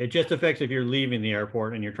 Yeah, it just affects if you're leaving the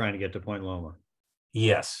airport and you're trying to get to Point Loma.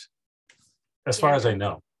 Yes, as far as I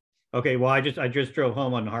know. Okay, well, I just drove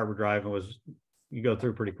home on Harbor Drive and you go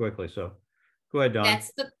through pretty quickly. So go ahead, Dawn.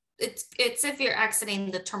 It's if you're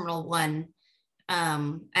exiting the Terminal 1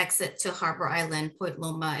 exit to Harbor Island, Point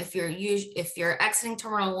Loma. If you're exiting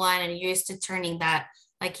Terminal 1 and you're used to turning that,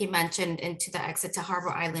 like he mentioned, into the exit to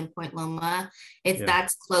Harbor Island, Point Loma,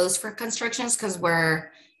 that's closed for constructions because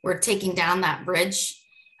we're taking down that bridge.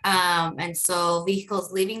 And so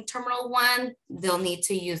vehicles leaving Terminal 1, they'll need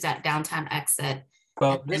to use that downtown exit.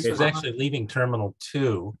 Well, this was actually leaving Terminal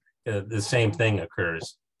 2. The same thing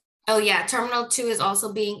occurs. Oh yeah, Terminal 2 is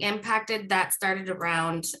also being impacted. That started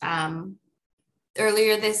around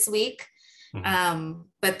earlier this week.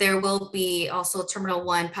 But there will be also Terminal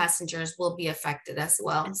 1 passengers will be affected as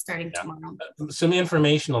well starting tomorrow. Some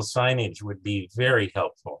informational signage would be very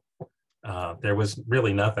helpful. There was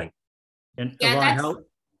really nothing. And Yvonne,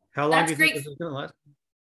 how long do you think this is going to last?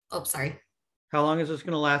 Oh, sorry. How long is this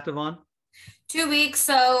going to last, Yvonne? 2 weeks.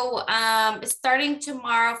 So starting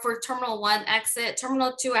tomorrow for Terminal 1 exit.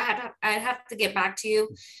 Terminal 2, I'd have to get back to you.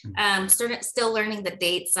 Still learning the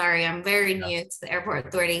date. Sorry, I'm very new to the airport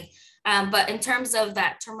authority. But in terms of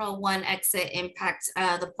that Terminal 1 exit impact,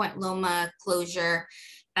 the Point Loma closure,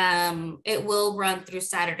 it will run through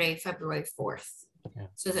Saturday, February 4th. Okay.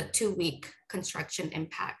 So it's a 2-week construction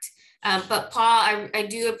impact. But Paul, I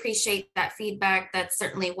do appreciate that feedback. That's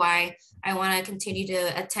certainly why I want to continue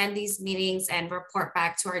to attend these meetings and report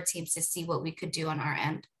back to our teams to see what we could do on our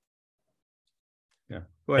end. Yeah,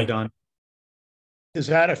 go ahead, Don. Does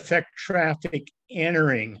that affect traffic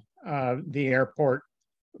entering the airport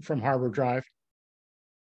from Harbor Drive?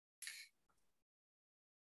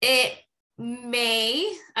 It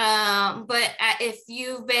may, but if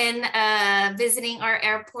you've been visiting our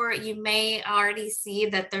airport, you may already see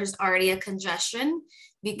that there's already a congestion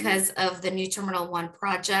because of the new Terminal 1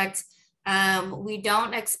 project. We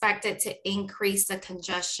don't expect it to increase the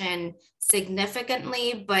congestion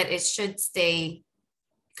significantly, but it should stay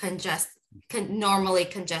normally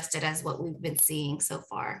congested as what we've been seeing so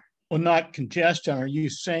far. Well, not congestion. Are you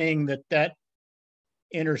saying that that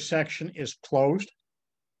intersection is closed?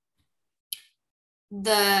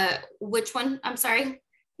 Which one? I'm sorry.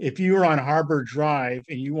 If you were on Harbor Drive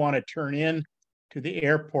and you want to turn in to the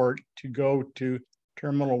airport to go to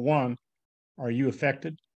Terminal 1, are you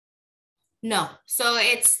affected? No. So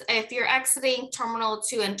it's if you're exiting Terminal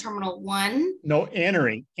 2 and Terminal 1. No,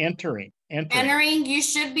 entering. Entering, you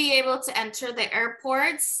should be able to enter the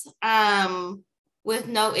airports with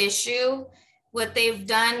no issue. what they've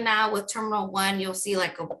done now with Terminal 1, you'll see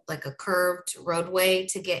like a curved roadway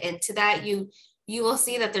to get into that. You will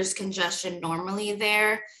see that there's congestion normally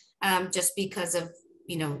there, just because of,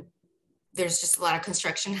 there's just a lot of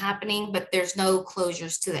construction happening, but there's no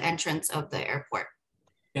closures to the entrance of the airport.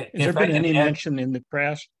 Has there been any mention in the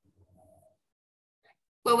press?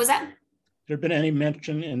 What was that? Has there been any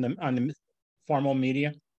mention on the formal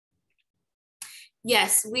media?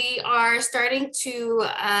 Yes, we are starting to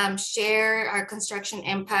share our construction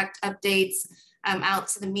impact updates out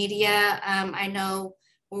to the media. I know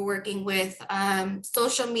we're working with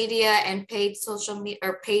social media and paid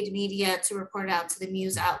media to report out to the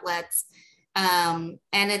news outlets. And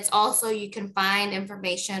it's also, you can find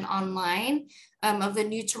information online of the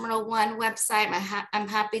new Terminal 1 website. I'm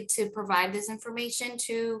happy to provide this information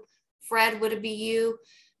to Fred. Would it be you?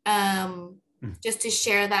 Just to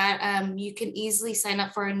share that. You can easily sign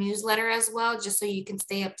up for a newsletter as well, just so you can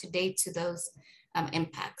stay up to date to those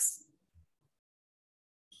impacts.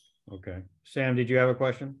 Okay. Sam, did you have a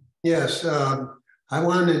question? Yes, I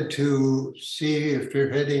wanted to see if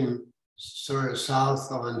you're heading sort of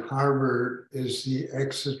south on Harbor, is the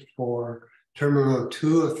exit for Terminal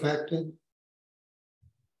 2 affected?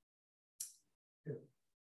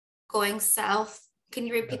 Going south. Can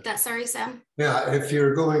you repeat that? Sorry, Sam. Yeah, if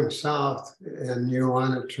you're going south and you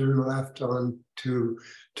want to turn left on to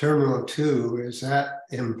Terminal 2, is that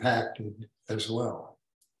impacted as well?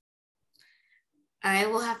 I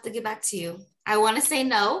will have to get back to you. I want to say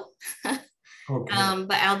no, okay.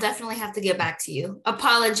 But I'll definitely have to get back to you.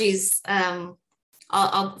 Apologies.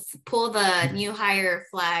 I'll pull the new hire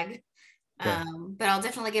flag, okay. But I'll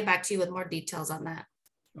definitely get back to you with more details on that.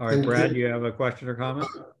 All right, Brad, do you have a question or comment?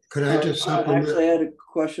 Could I just supplement? Actually, I had a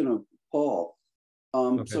question of Paul.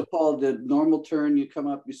 Okay. So Paul, the normal turn, you come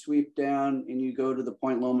up, you sweep down, and you go to the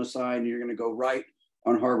Point Loma side, and you're going to go right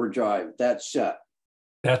on Harbor Drive. That's shut.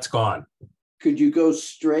 That's gone. Could you go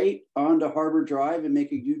straight onto Harbor Drive and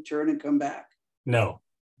make a U-turn and come back? No.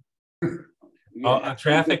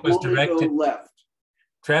 Traffic was directed left.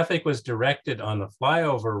 Traffic was directed on the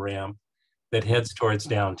flyover ramp that heads towards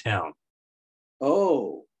downtown.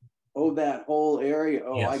 Oh, that whole area.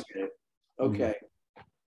 Oh, yes. I get it. Okay.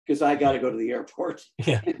 Because I got to go to the airport.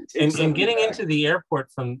 Yeah, and getting into the airport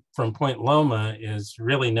from Point Loma is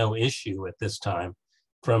really no issue at this time.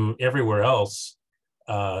 From everywhere else,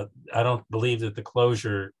 I don't believe that the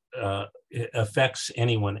closure affects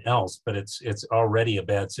anyone else, but it's already a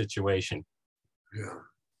bad situation.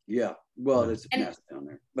 Yeah. Well, it's a mess down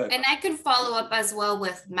there. But and I can follow up as well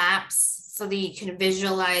with maps so that you can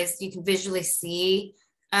visually see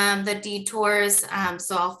the detours.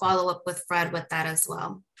 So I'll follow up with Fred with that as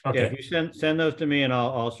well. Okay. Yeah, if you send those to me and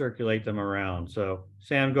I'll circulate them around. So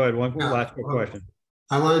Sam, go ahead. One last quick question.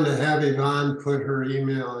 I wanted to have Yvonne put her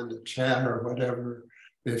email in the chat or whatever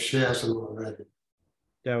if she hasn't already.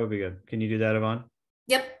 That would be good. Can you do that, Yvonne?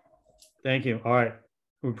 Yep. Thank you. All right.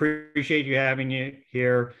 We appreciate you having you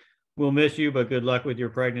here. We'll miss you, but good luck with your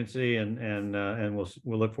pregnancy, and we'll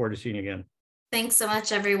look forward to seeing you again. Thanks so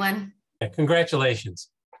much, everyone. Yeah, congratulations.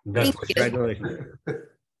 Thank you. Congratulations.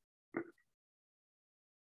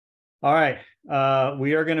 All right,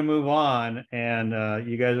 we are going to move on, and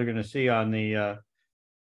you guys are going to see on the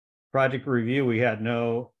project review we had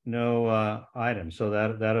no items, so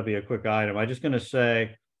that'll be a quick item. I'm just going to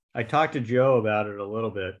say I talked to Joe about it a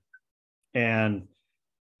little bit, and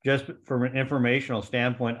just from an informational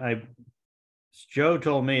standpoint, Joe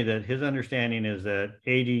told me that his understanding is that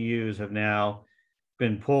ADUs have now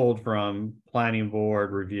been pulled from planning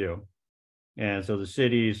board review, and so the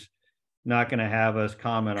city's not going to have us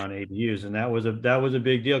comment on ADUs, and that was a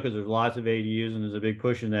big deal because there's lots of ADUs and there's a big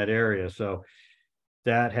push in that area. So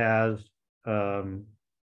that has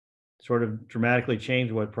sort of dramatically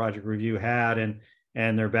changed what project review had,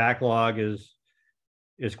 and their backlog is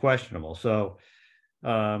questionable. So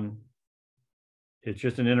it's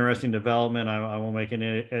just an interesting development. I won't make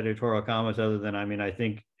any editorial comments other than, I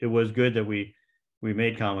think it was good that we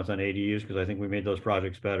made comments on ADUs because I think we made those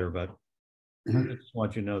projects better, but I just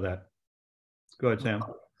want you to know that. Go ahead, Sam.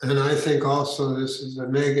 And I think also this is a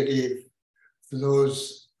negative for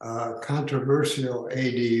those controversial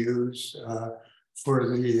ADUs for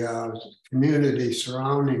the community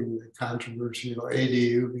surrounding the controversial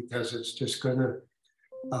ADU, because it's just going to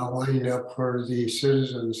wind up where the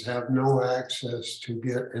citizens have no access to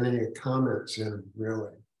get any comments in,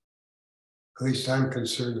 really. At least I'm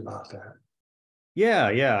concerned about that. Yeah.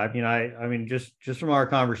 I mean, just from our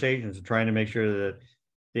conversations, trying to make sure that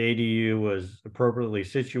the ADU was appropriately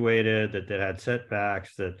situated, that had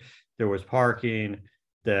setbacks, that there was parking,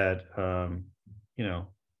 that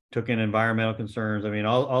took in environmental concerns. I mean,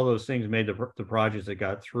 all those things made the projects that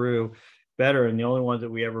got through better. And the only ones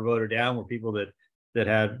that we ever voted down were people that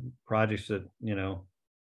had projects that, you know,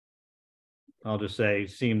 I'll just say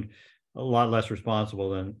seemed a lot less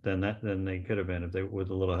responsible than they could have been if they with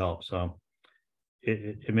a little help. So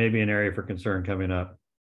it may be an area for concern coming up.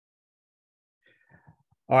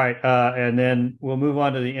 All right, and then we'll move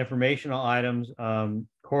on to the informational items.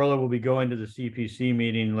 Corla will be going to the CPC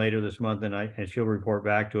meeting later this month, and she'll report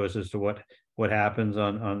back to us as to what happens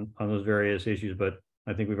on those various issues. But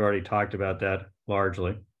I think we've already talked about that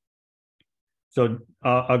largely. So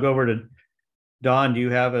I'll go over to Don. Do you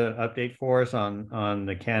have an update for us on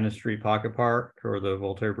the Cannon Street Pocket Park or the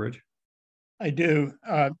Voltaire Bridge? I do.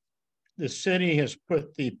 The city has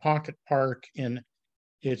put the pocket park in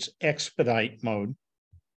its expedite mode.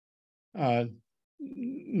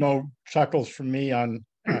 No chuckles from me on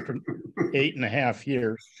after 8.5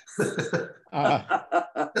 years.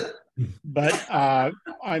 But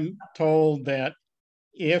I'm told that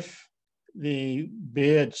if the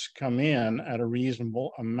bids come in at a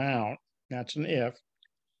reasonable amount, that's an if,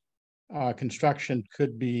 construction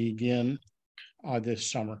could begin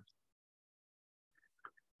this summer.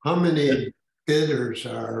 How many bidders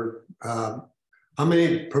are, how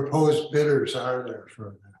many proposed bidders are there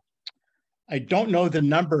for that? I don't know the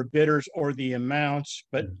number of bidders or the amounts,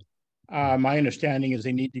 but my understanding is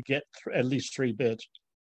they need to get at least 3 bids.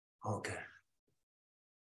 Okay.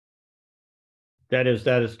 That is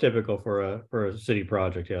typical for a city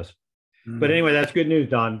project, yes. But anyway, that's good news,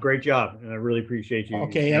 Don. Great job, and I really appreciate you.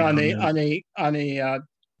 Okay, and on the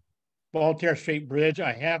Voltaire Street Bridge,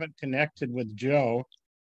 I haven't connected with Joe,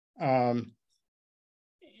 and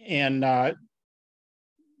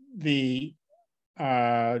the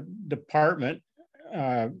department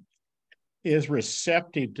is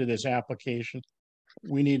receptive to this application.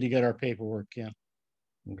 We need to get our paperwork in.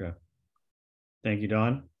 Okay. Thank you,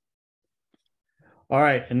 Don. All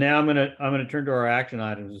right, and now I'm gonna turn to our action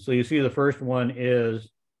items. So you see the first one is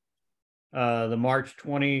the March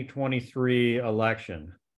 2023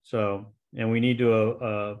 election. So, and we need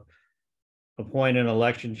to appoint an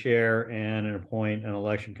election chair and appoint an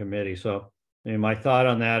election committee. So, and my thought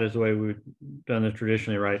on that is the way we've done this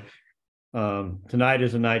traditionally, right? Tonight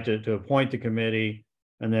is the night to appoint the committee,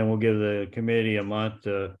 and then we'll give the committee a month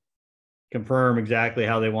to confirm exactly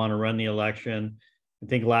how they want to run the election. I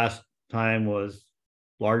think last time was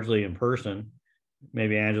largely in person.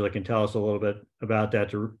 Maybe Angela can tell us a little bit about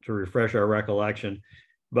that to refresh our recollection.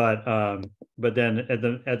 But then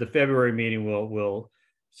at the February meeting, we'll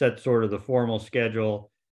set sort of the formal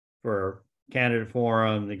schedule for candidate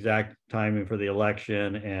forum, the exact timing for the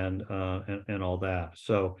election, and all that.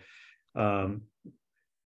 So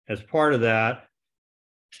as part of that,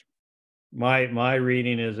 my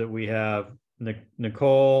reading is that we have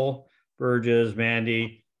Nicole, Burgess,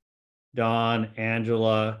 Mandy, Don,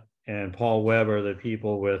 Angela, and Paul Weber, the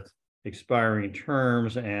people with expiring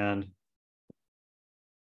terms. And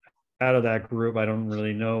out of that group, I don't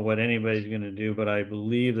really know what anybody's going to do, but I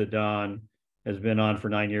believe that Don has been on for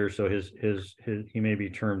 9 years, so he may be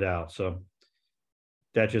termed out. So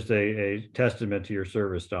that's just a testament to your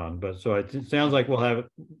service, Don. But so it sounds like we'll have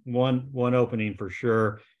one opening for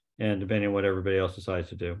sure, and depending on what everybody else decides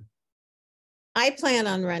to do. I plan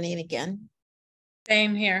on running again.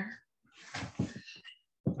 Same here.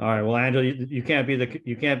 All right. Well, Angela, you can't be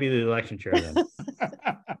the election chair then.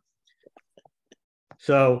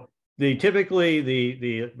 So typically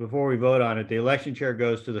before we vote on it, the election chair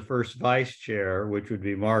goes to the first vice chair, which would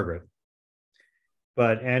be Margaret.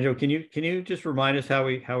 But Angela, can you just remind us how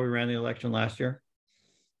we ran the election last year?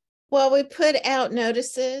 Well, we put out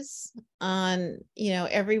notices on,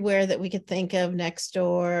 everywhere that we could think of, next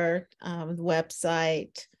door, the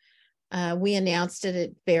website. We announced it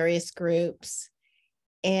at various groups.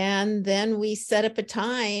 And then we set up a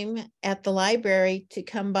time at the library to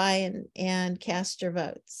come by and cast your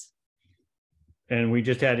votes. And we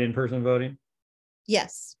just had in-person voting?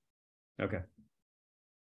 Yes. Okay.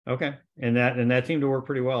 Okay. And that seemed to work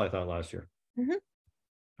pretty well, I thought, last year.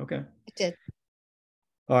 Mm-hmm. Okay. It did.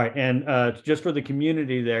 All right. And just for the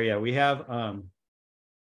community there, yeah, we have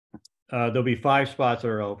there'll be 5 spots that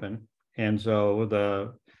are open. And so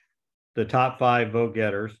the top 5 vote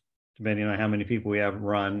getters, depending on how many people we have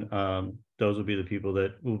run, those will be the people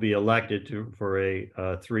that will be elected for a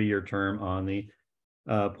 3-year term on the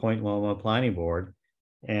Point Loma Planning Board.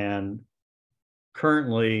 And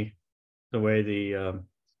currently, the way the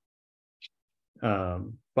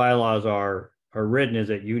bylaws are written is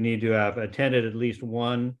that you need to have attended at least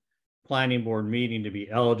one planning board meeting to be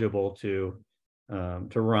eligible to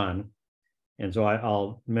run. And so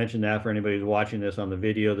I'll mention that for anybody who's watching this on the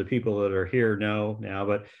video. The people that are here know now,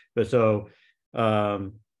 but so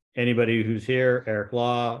anybody who's here, Eric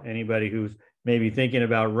Law, anybody who's maybe thinking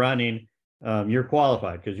about running, you're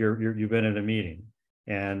qualified because you've been in a meeting.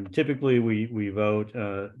 And typically we vote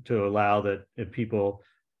to allow that if people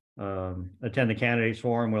attend the candidates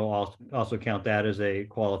forum, we'll also count that as a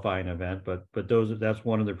qualifying event. But that's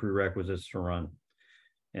one of the prerequisites to run.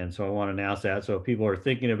 And so I want to announce that. So if people are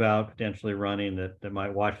thinking about potentially running that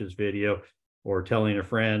might watch this video or telling a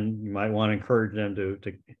friend, you might want to encourage them to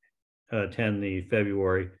attend the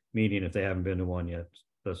February meeting if they haven't been to one yet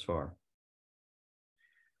thus far.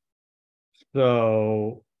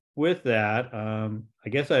 So with that, I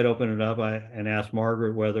guess I'd open it up and ask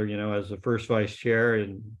Margaret whether, as the first vice chair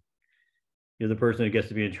and you're the person that gets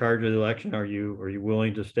to be in charge of the election, are you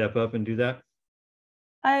willing to step up and do that?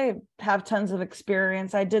 I have tons of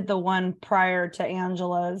experience. I did the one prior to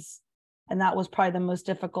Angela's, and that was probably the most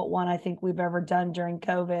difficult one I think we've ever done during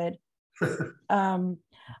COVID.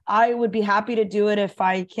 I would be happy to do it if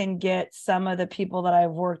I can get some of the people that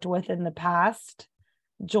I've worked with in the past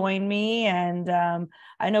join me. And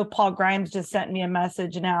I know Paul Grimes just sent me a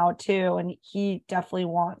message now too, and he definitely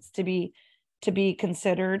wants to be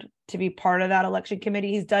considered to be part of that election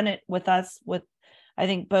committee. He's done it with us, with I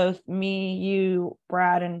think both me, you,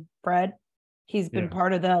 Brad, and Fred. He's been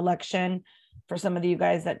part of the election. For some of you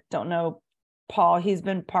guys that don't know Paul, he's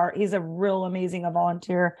a real amazing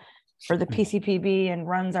volunteer for the PCPB and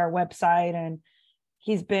runs our website. And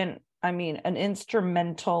he's been, an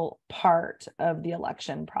instrumental part of the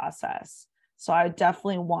election process. So I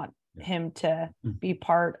definitely want him to be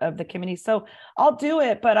part of the committee. So I'll do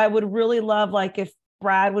it, but I would really love if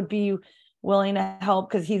Brad would be willing to help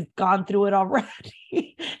because he's gone through it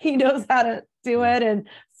already. He knows how to do it. And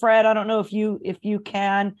Fred, I don't know if you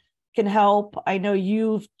can help. I know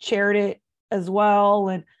you've chaired it as well.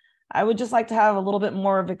 And I would just like to have a little bit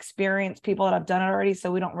more of experienced people that have done it already,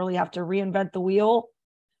 so we don't really have to reinvent the wheel.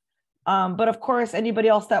 But of course, anybody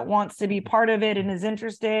else that wants to be part of it and is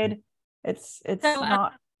interested, it's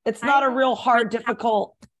not a real hard,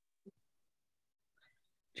 difficult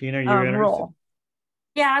Tina, you're interested? Role.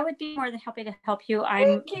 Yeah, I would be more than happy to help you.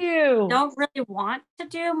 Thank you. Don't really want to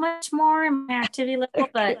do much more in my activity level,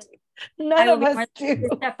 but none of us do.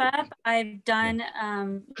 Step up. I've done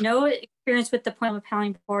no experience with the Point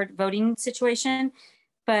Planning Board voting situation,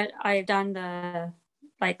 but I've done the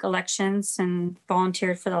elections and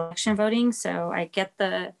volunteered for the election voting, so I get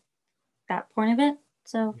that point of it.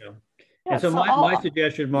 So and so my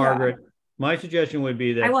suggestion, Margaret, my suggestion would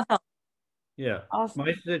be that I will help. Yeah, awesome.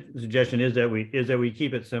 My suggestion is that we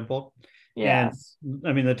keep it simple. Yes.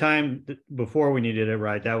 And the time before we needed it,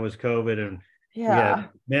 right, that was COVID, and we Yeah. had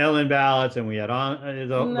mail-in ballots, and we had the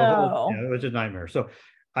whole, it was a nightmare. So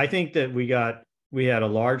I think that we had a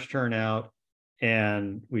large turnout,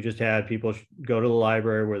 and we just had people go to the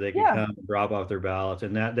library where they could come and drop off their ballots,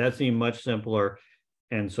 and that seemed much simpler.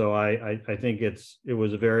 And so I think it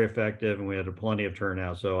was very effective, and we had plenty of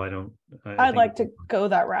turnout. So I'd like to go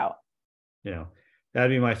that route. Yeah, that'd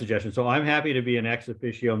be my suggestion. So I'm happy to be an ex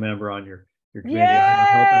officio member on your committee.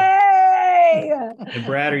 Yay! And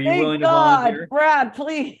Brad, are you willing to volunteer? Brad,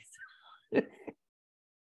 please.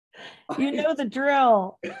 You know the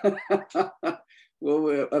drill.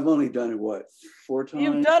 Well, I've only done it, 4 times?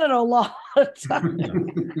 You've done it a lot of times.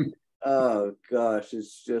 Oh, gosh,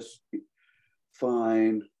 it's just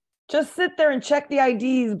fine. Just sit there and check the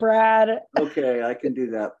IDs, Brad. Okay, I can do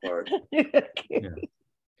that part.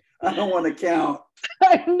 I don't want to count.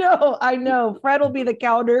 I know. Fred will be the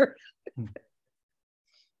counter.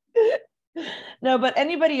 No, but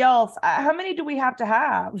anybody else? How many do we have to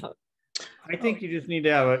have? I think you just need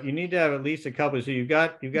to have at least a couple. So you've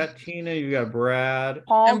got Tina, you've got Brad.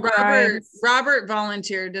 And Robert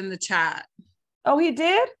volunteered in the chat. Oh, he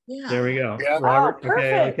did? Yeah. There we go. Yeah. Robert. Oh,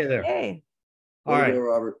 perfect. Okay, there. Hey. All right,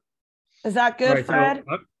 Robert. Is that good, Fred?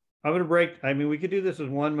 So I'm going to break. We could do this as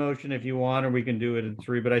one motion if you want, or we can do it in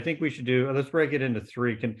 3. But I think we should let's break it into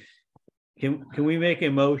 3. Can we make a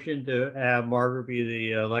motion to have Margaret be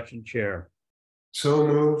the election chair? So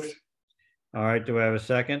moved. All right. Do I have a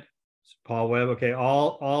second? Paul Webb. Okay.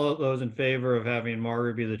 All of those in favor of having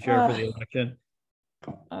Margaret be the chair for the election?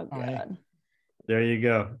 Oh God. There you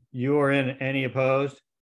go. You are in. Any opposed?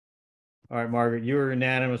 All right, Margaret, you were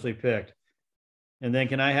unanimously picked. And then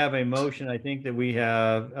can I have a motion? I think that we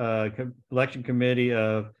have election committee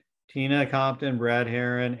of Tina Compton, Brad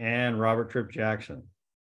Heron, and Robert Tripp Jackson.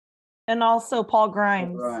 And also Paul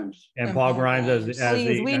Grimes. And Paul Grimes as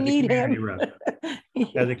the community rep.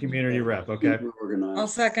 As a community rep, okay. I'll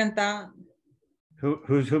second that.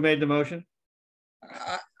 Who made the motion?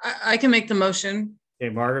 I can make the motion.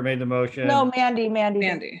 Okay, Margaret made the motion. No, Mandy.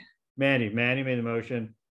 Mandy. Mandy made the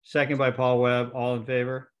motion. Second by Paul Webb. All in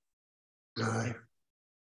favor? Aye.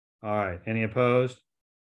 All right. Any opposed?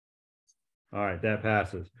 All right, that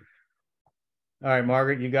passes. All right,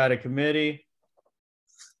 Margaret, you got a committee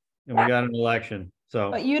and we got an election.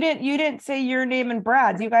 So But you didn't say your name and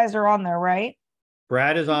Brad's. You guys are on there, right?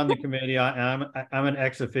 Brad is on the committee. I'm an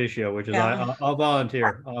ex officio, which is Yeah. I'll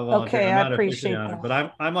volunteer. I'll volunteer. Okay, I'm I not appreciate officially on it, that.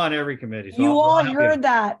 but I'm on every committee. So You I'll all help heard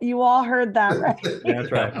that. You all heard that, right?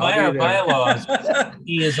 That's right. By I'll our be there. bylaws,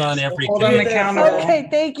 he is on every Hold on committee. accountable. Okay,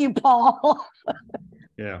 thank you, Paul.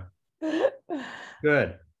 Yeah.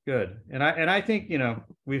 Good. And I think,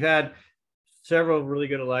 we've had several really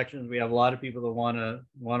good elections. We have a lot of people that want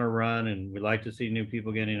to run, and we like to see new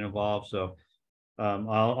people getting involved. So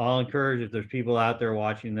I'll encourage, if there's people out there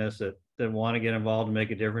watching this that want to get involved and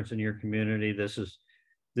make a difference in your community, this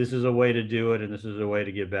is a way to do it, and this is a way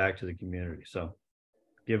to give back to the community. So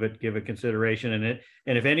give it consideration.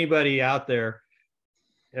 And if anybody out there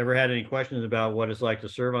ever had any questions about what it's like to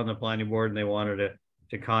serve on the planning board and they wanted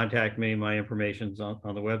to contact me, my information's on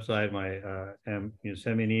the website.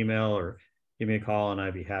 Send me an email or give me a call, and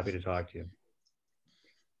I'd be happy to talk to you.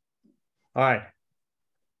 All right.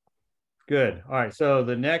 Good. All right. So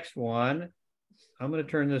the next one, I'm going to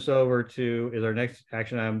turn this over to, is our next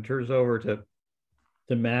action item, turns over to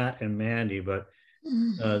Matt and Mandy, but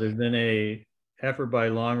there's been a effort by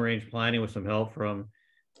Long Range Planning with some help from,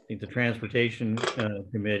 I think, the Transportation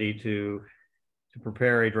Committee to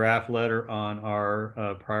prepare a draft letter on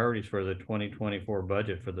our priorities for the 2024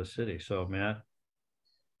 budget for the city. So Matt,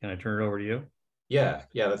 can I turn it over to you? Yeah,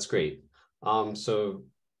 that's great. So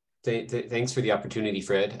thanks for the opportunity,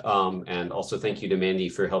 Fred. And also thank you to Mandy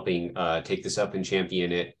for helping take this up and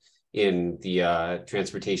champion it in the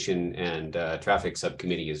Transportation and Traffic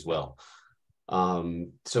Subcommittee as well.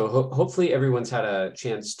 So hopefully everyone's had a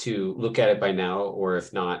chance to look at it by now, or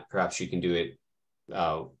if not, perhaps you can do it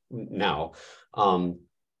now.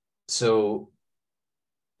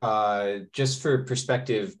 Just for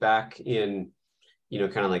perspective, back in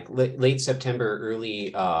kind of like late September,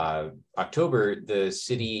 early October, the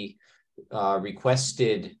city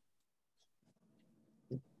requested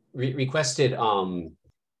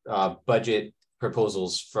budget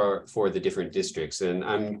proposals for the different districts, and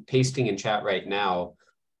I'm pasting in chat right now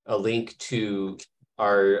a link to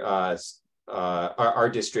our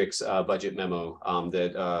district's budget memo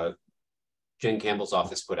that Jen Campbell's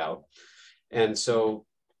office put out. And so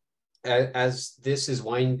as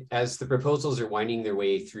the proposals are winding their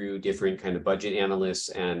way through different kind of budget analysts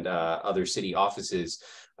and other city offices,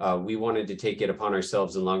 we wanted to take it upon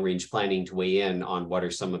ourselves in Long Range Planning to weigh in on what are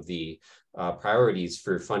some of the priorities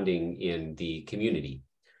for funding in the community.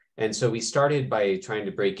 And so we started by trying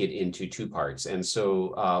to break it into two parts. And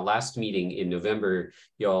so last meeting in November,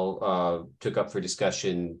 y'all took up for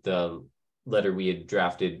discussion the letter we had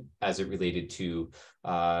drafted as it related to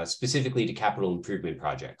specifically to capital improvement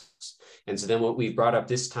projects. And so then what we've brought up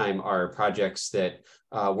this time are projects that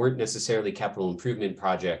weren't necessarily capital improvement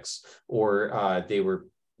projects, or they were,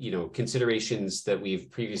 considerations that we've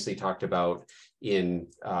previously talked about in,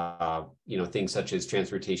 things such as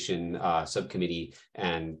Transportation Subcommittee,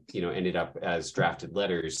 and, ended up as drafted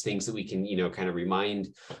letters, things that we can, kind of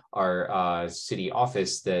remind our city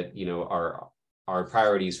office that, are our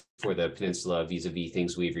priorities for the peninsula vis-a-vis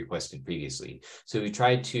things we've requested previously. So we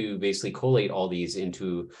tried to basically collate all these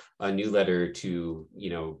into a new letter to,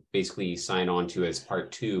 basically sign on to as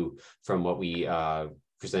part 2 from what we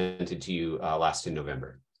presented to you last in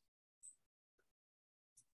November.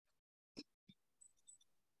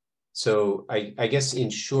 So I guess in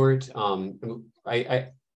short, I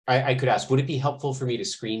could ask, would it be helpful for me to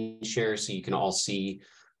screen share so you can all see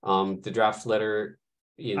the draft letter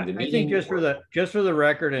in the meeting? I think just for the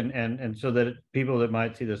record, and so that people that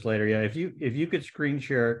might see this later, yeah, if you could screen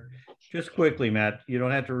share just quickly, Matt, you don't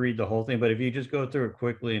have to read the whole thing, but if you just go through it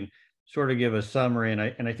quickly and sort of give a summary,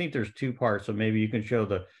 and I think there's 2 parts, so maybe you can show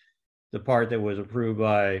the part that was approved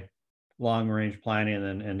by Long Range Planning,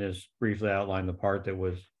 and just briefly outline the part that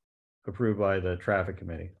was approved by the Traffic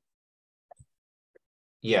Committee.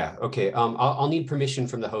 Yeah, okay. I'll need permission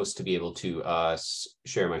from the host to be able to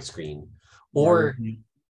share my screen, or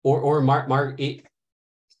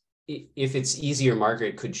if it's easier,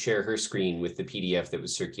 Margaret could share her screen with the PDF that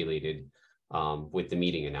was circulated with the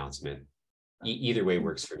meeting announcement. Either way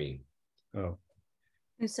works for me. Oh,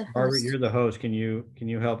 Margaret, you're the host. Can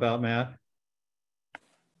you help out, Matt?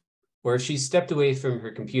 Or if she stepped away from her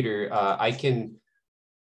computer, I can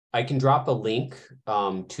drop a link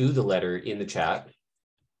to the letter in the chat.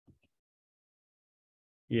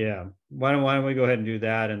 Yeah, why don't we go ahead and do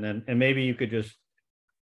that, and maybe you could just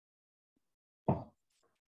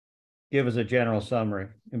give us a general summary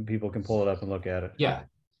and people can pull it up and look at it. Yeah.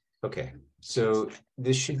 Okay. So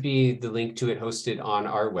this should be the link to it hosted on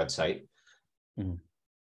our website. Mhm.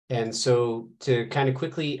 And so to kind of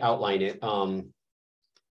quickly outline it,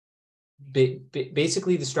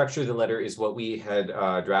 basically the structure of the letter is what we had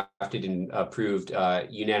drafted and approved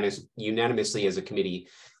unanimously as a committee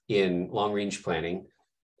in long range planning.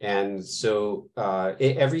 And so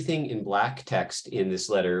everything in black text in this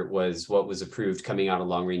letter was what was approved coming out of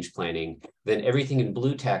long range planning. Then everything in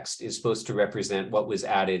blue text is supposed to represent what was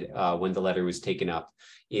added when the letter was taken up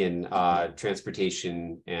in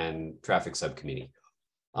transportation and traffic subcommittee,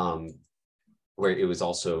 where it was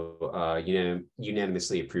also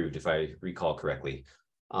unanimously approved, if I recall correctly.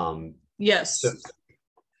 Yes. So,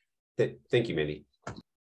 thank you, Mindy.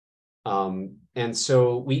 And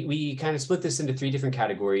so we kind of split this into 3 different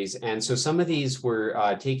categories. And so some of these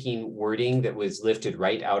were taking wording that was lifted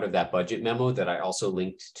right out of that budget memo that I also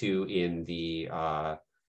linked to in the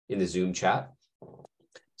Zoom chat.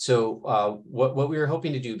 So what we were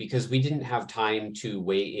hoping to do, because we didn't have time to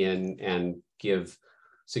weigh in and give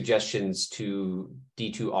suggestions to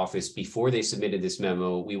D2 office before they submitted this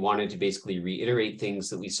memo, we wanted to basically reiterate things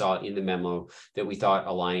that we saw in the memo that we thought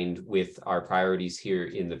aligned with our priorities here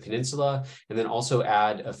in the Peninsula, and then also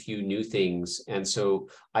add a few new things. And so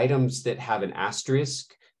items that have an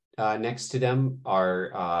asterisk next to them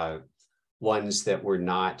are ones that were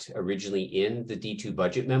not originally in the D2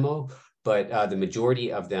 budget memo, but the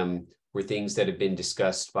majority of them were things that have been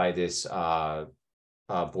discussed by this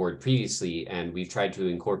board previously, and we've tried to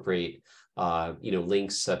incorporate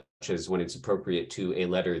links such as when it's appropriate to a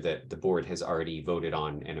letter that the board has already voted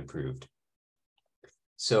on and approved.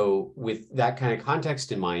 So with that kind of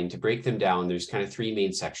context in mind, to break them down, there's kind of 3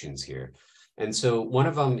 main sections here. And so one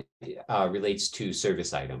of them relates to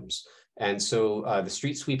service items. And so the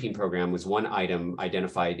street sweeping program was one item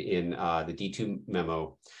identified in the D2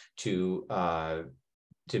 memo to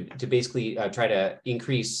basically try to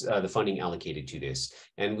increase the funding allocated to this.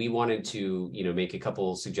 And we wanted to, make a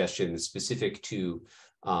couple suggestions specific to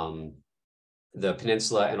the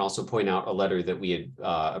Peninsula, and also point out a letter that we had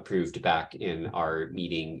approved back in our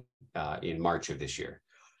meeting in March of this year.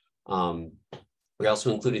 We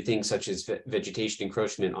also included things such as vegetation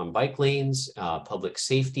encroachment on bike lanes, public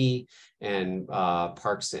safety, and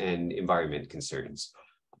parks and environment concerns.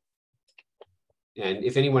 And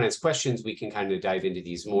if anyone has questions, we can kind of dive into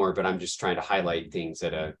these more, but I'm just trying to highlight things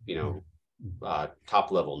at a,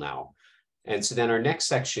 top level now. And so then our next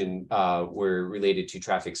section were related to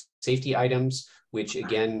traffic safety items, which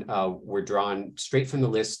again, were drawn straight from the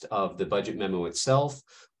list of the budget memo itself,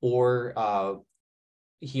 or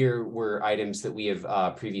here were items that we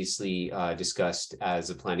have previously discussed as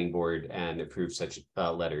a planning board and approved such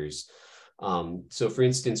letters. So for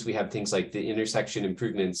instance, we have things like the intersection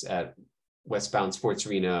improvements at westbound Sports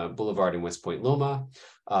Arena Boulevard in West Point Loma,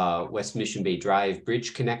 West Mission Bay Drive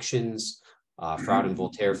bridge connections, Froud and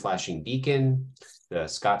Voltaire flashing beacon, the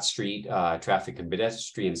Scott Street traffic and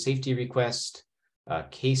pedestrian safety request,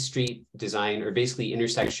 Case Street design, or basically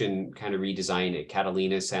intersection kind of redesign at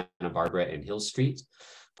Catalina, Santa Barbara, and Hill Street.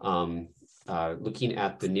 Looking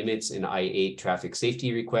at the Nimitz and I-8 traffic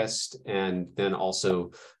safety request, and then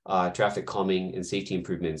also traffic calming and safety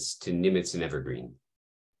improvements to Nimitz and Evergreen.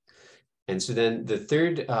 And so then the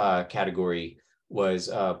third category was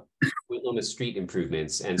Loma street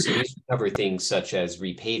improvements. And so these cover things such as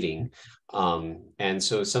repaving. And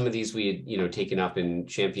so some of these we had, taken up and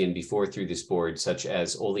championed before through this board, such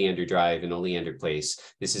as Oleander Drive and Oleander Place.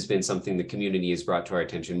 This has been something the community has brought to our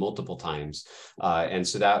attention multiple times. And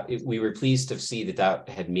so that we were pleased to see that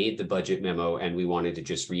had made the budget memo, and we wanted to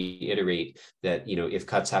just reiterate that, if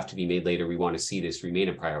cuts have to be made later, we want to see this remain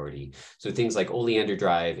a priority. So things like Oleander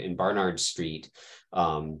Drive and Barnard Street,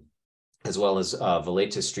 as well as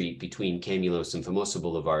Valeta Street between Camulos and Famoso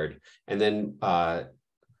Boulevard. And then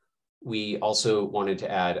we also wanted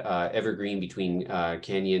to add Evergreen between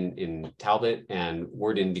Canyon and Talbot, and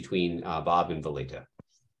Warden between Bob and Valeta.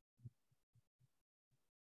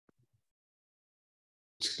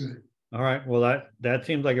 All right, well, that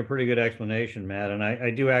seems like a pretty good explanation, Matt. And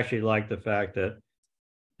I do actually like the fact that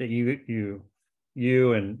you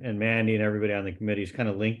and Mandy and everybody on the committees kind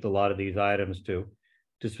of linked a lot of these items to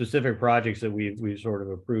specific projects that we've sort of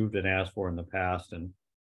approved and asked for in the past. And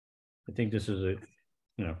I think this is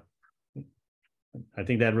I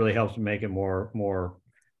think that really helps to make it more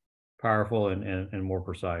powerful and more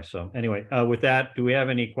precise. So anyway, with that, do we have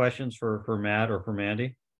any questions for Matt or for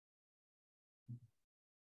Mandy?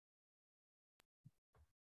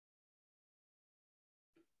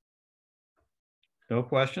 No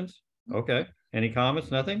questions? Okay. Any comments?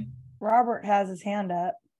 Nothing? Robert has his hand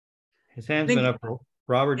up. His hand's been up.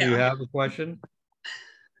 Robert, do you Yeah. have a question?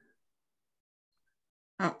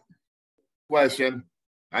 Oh, Question.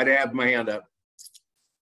 I'd have my hand up.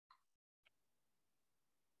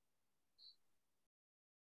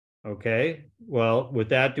 Okay. Well, with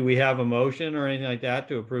that, do we have a motion or anything like that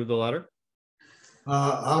to approve the letter?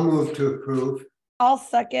 I'll move to approve. I'll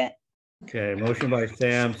second. Okay, motion by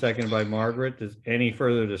Sam, seconded by Margaret. Does any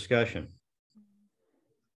further discussion?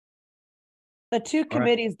 The two All right.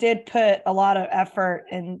 committees did put a lot of effort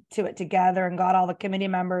into it together and got all the committee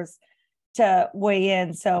members to weigh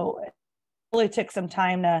in. So it really took some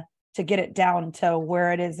time to get it down to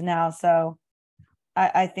where it is now. So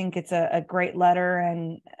I think it's a great letter,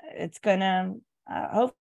 and it's gonna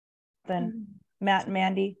hope then Matt and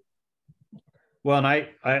Mandy. Well, and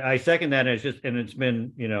I second that. And it's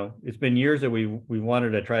been, it's been years that we wanted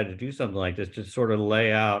to try to do something like this, to sort of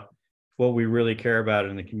lay out what we really care about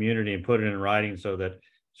in the community and put it in writing so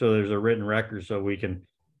there's a written record, so we can,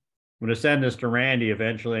 I'm going to send this to Randy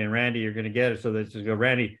eventually, and Randy, you're going to get it, so that just go,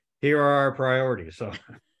 Randy, here are our priorities. So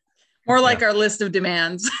more like our list of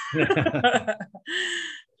demands.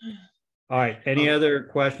 All right. Any other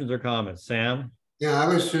questions or comments? Sam? Yeah, I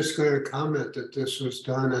was just going to comment that this was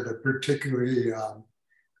done at a particularly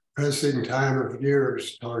pressing time of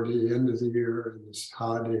years toward the end of the year and this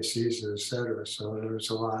holiday season, et cetera. So there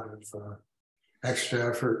was a lot of extra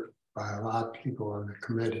effort by a lot of people on the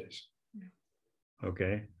committees.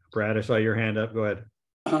 Okay. Brad, I saw your hand up. Go ahead.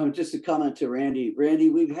 Just a comment to Randy.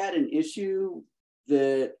 Randy, we've had an issue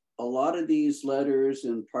that a lot of these letters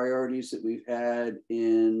and priorities that we've had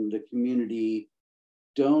in the community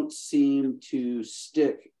don't seem to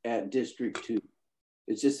stick at District 2.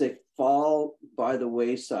 It's just they fall by the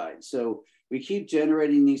wayside. So we keep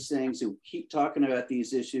generating these things and keep talking about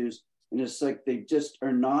these issues, and it's like they just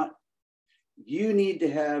are not. You need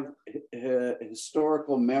to have a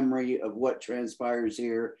historical memory of what transpires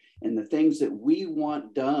here, and the things that we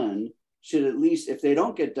want done should, at least if they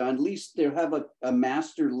don't get done, at least they'll have a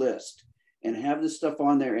master list and have this stuff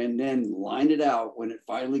on there, and then line it out when it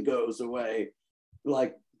finally goes away,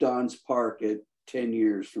 like Don's Park at 10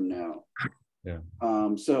 years from now. Yeah.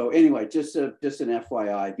 So anyway, just an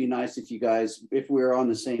FYI. It'd be nice if you guys, if we're on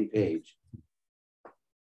the same page.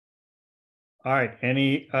 All right.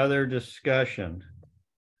 Any other discussion?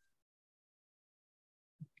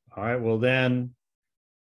 All right. Well, then,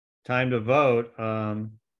 time to vote. I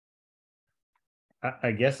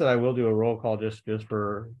guess that I will do a roll call just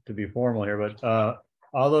to be formal here. But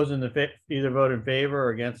all those in the either vote in favor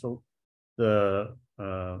or against the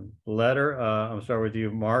letter. I'm starting with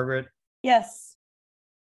you, Margaret. Yes.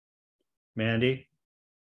 Mandy.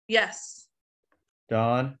 Yes.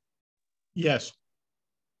 Don. Yes.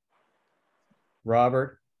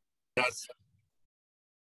 Robert. Yes.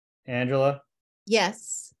 Angela.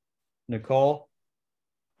 Yes. Nicole.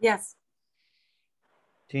 Yes.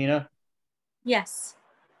 Tina. Yes.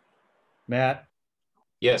 Matt.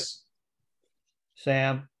 Yes.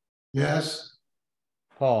 Sam. Yes.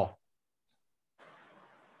 Paul.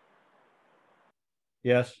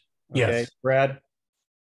 Yes. Okay. Yes. Brad.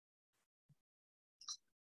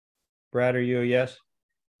 Brad, are you a yes?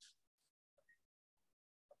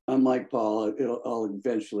 I'm like Paul, I'll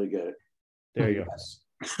eventually get it. There you Yes.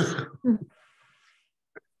 go.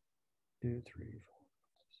 2, 3, 4, 5,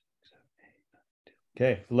 6, 7, 8, 9, 10.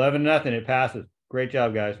 Okay, 11-0. It passes. Great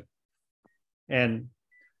job, guys and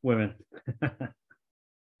women.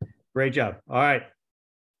 Great job. All right.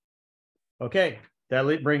 Okay,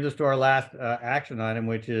 that brings us to our last action item,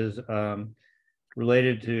 which is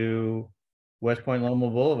related to West Point Loma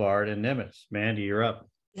Boulevard and Nimitz. Mandy, you're up.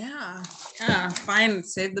 Yeah, fine.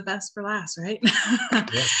 Save the best for last, right?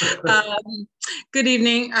 Good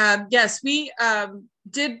evening. Yes, we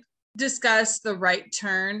did discuss the right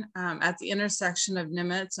turn at the intersection of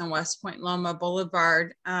Nimitz and West Point Loma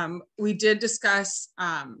Boulevard. We did discuss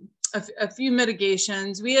a few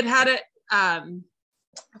mitigations. We had it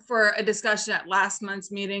for a discussion at last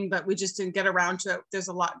month's meeting, but we just didn't get around to it. There's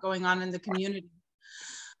a lot going on in the community.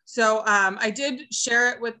 So I did share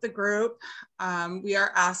it with the group. We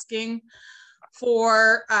are asking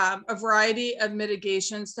for a variety of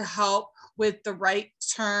mitigations to help with the right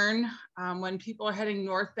turn when people are heading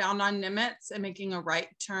northbound on Nimitz and making a right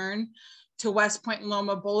turn to West Point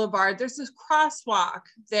Loma Boulevard. There's this crosswalk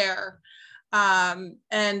there.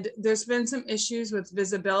 And there's been some issues with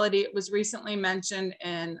visibility. It was recently mentioned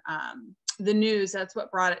in the news. That's what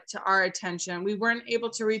brought it to our attention. We weren't able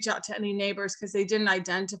to reach out to any neighbors because they didn't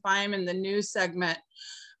identify them in the news segment.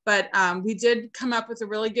 But we did come up with a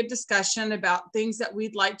really good discussion about things that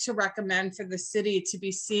we'd like to recommend for the city to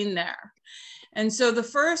be seen there. And so the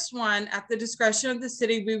first one, at the discretion of the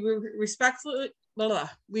city, we respectfully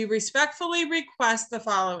request the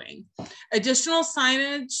following: additional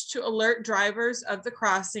signage to alert drivers of the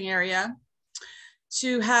crossing area,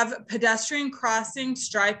 to have pedestrian crossing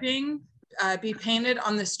striping be painted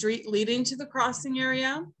on the street leading to the crossing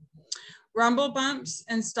area, rumble bumps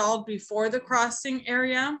installed before the crossing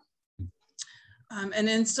area, an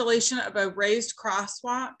installation of a raised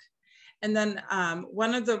crosswalk. And then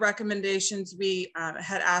one of the recommendations we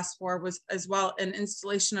had asked for was as well an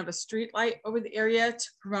installation of a street light over the area to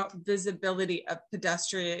promote visibility of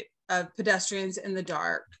pedestrians in the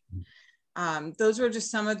dark. Those were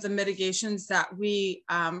just some of the mitigations that we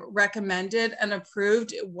recommended and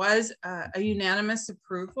approved. It was a unanimous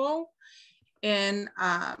approval in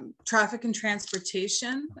traffic and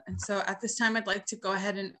transportation. And so at this time, I'd like to go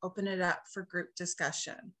ahead and open it up for group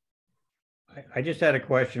discussion. I just had a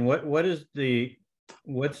question. What's the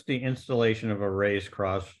installation of a raised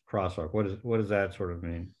crosswalk? What does that sort of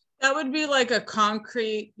mean? That would be like a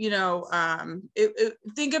concrete, you know,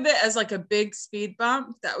 think of it as like a big speed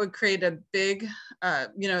bump that would create a big,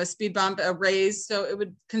 you know, a speed bump, a raise. So it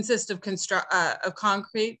would consist of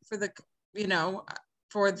concrete for the, you know,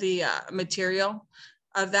 for the material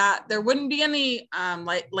of that. There wouldn't be any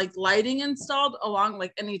like lighting installed along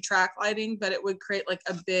like any track lighting, but it would create like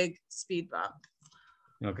a big speed bump.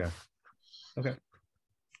 Okay. Okay.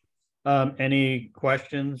 Any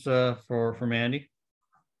questions for Mandy?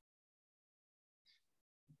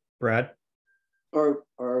 Brad? Are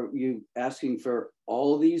you asking for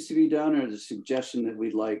all of these to be done, or the suggestion that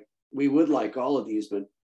we would like all of these, but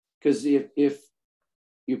because if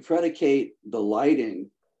you predicate the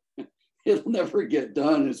lighting, it'll never get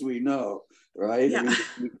done, as we know, right? Yeah.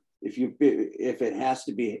 I mean, if it has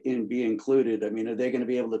to be included, I mean, are they going to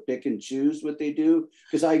be able to pick and choose what they do?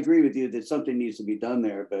 Because I agree with you that something needs to be done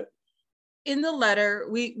there, but in the letter,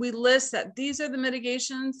 we list that these are the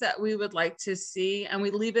mitigations that we would like to see, and we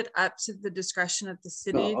leave it up to the discretion of the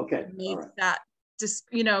city. Oh, okay. To make All right. that just,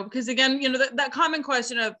 you know, because again, you know, that common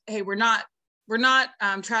question of, hey, we're not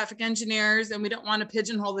traffic engineers, and we don't want to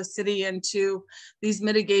pigeonhole the city into these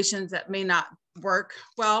mitigations that may not work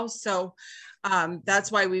well. So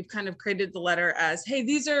that's why we've kind of created the letter as, hey,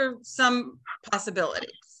 these are some possibilities,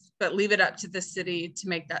 but leave it up to the city to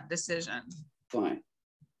make that decision. Fine.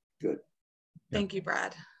 Good. Thank you,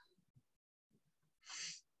 Brad.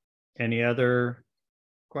 Any other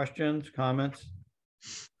questions, comments?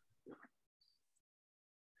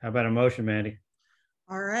 How about a motion, Mandy?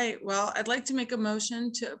 All right, well, I'd like to make a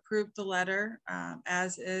motion to approve the letter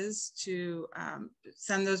as is, to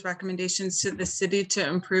send those recommendations to the city to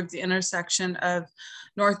improve the intersection of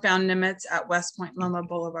northbound Nimitz at West Point Loma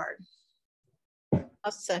Boulevard.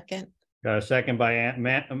 I'll second. Got a second by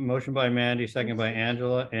motion by Mandy, second by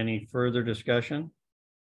Angela. Any further discussion?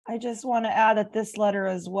 I just want to add that this letter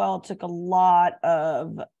as well took a lot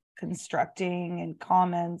of constructing and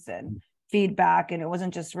comments and feedback, and it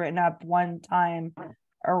wasn't just written up one time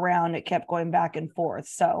around, it kept going back and forth.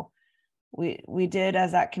 So we did,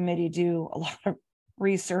 as that committee, do a lot of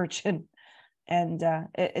research, and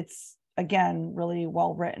it's again really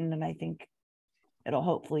well written, and I think it'll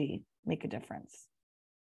hopefully make a difference.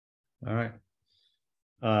 All right.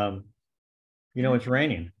 You know, it's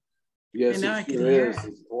raining. Yes, I know, it I can sure hear is. it.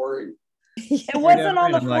 It's boring. It wasn't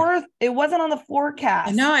on the I'm like- fourth. It wasn't on the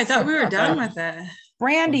forecast. No, I thought we were done with it.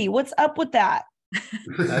 Brandy, what's up with that? I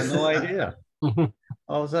have no idea.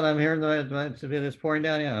 All of a sudden I'm hearing it's pouring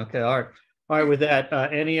down. Yeah. Okay. All right. All right. With that,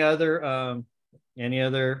 any other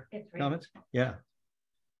comments? Yeah.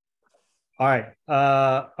 All right.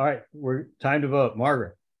 All right. We're time to vote.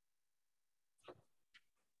 Margaret.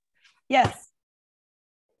 Yes.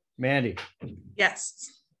 Mandy.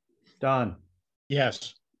 Yes. Don.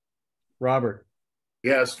 Yes. Robert.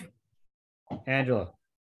 Yes. Angela.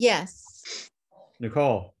 Yes.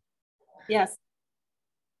 Nicole. Yes.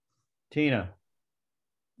 Tina.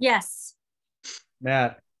 Yes.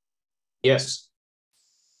 Matt. Yes.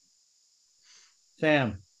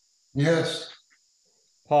 Sam. Yes.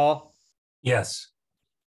 Paul. Yes.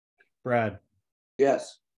 Brad.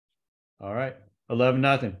 Yes. All right.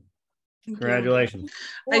 11-0. Congratulations.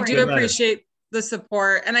 I do Good letter. appreciate the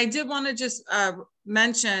support. And I did want to just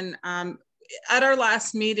mention, at our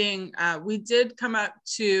last meeting, we did come up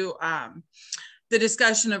to the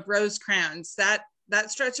discussion of Rosecrans.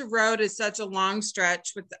 That stretch of road is such a long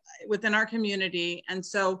stretch within our community. And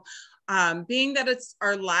so being that it's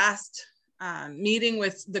our last meeting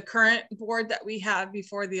with the current board that we have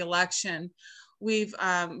before the election, we've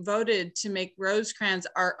voted to make Rosecrans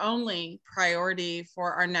our only priority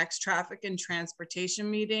for our next traffic and transportation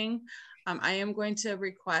meeting. I am going to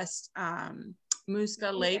request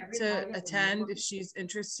Muska Lake to attend if she's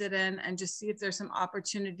interested in, and just see if there's some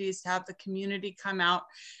opportunities to have the community come out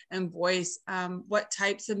and voice what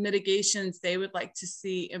types of mitigations they would like to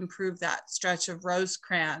see improve that stretch of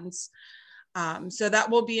Rosecrans. So that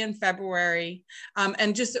will be in February.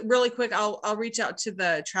 And just really quick, I'll reach out to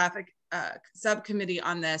the traffic subcommittee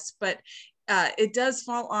on this, but it does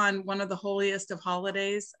fall on one of the holiest of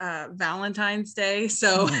holidays, Valentine's Day.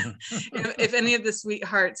 So if any of the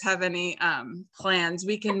sweethearts have any plans,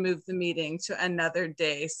 we can move the meeting to another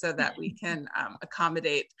day so that we can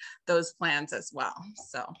accommodate those plans as well.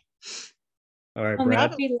 So. All right, Well,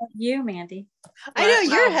 Brad. maybe love you, Mandy. I know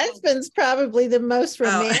your husband's probably the most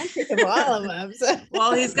romantic of all of them. So.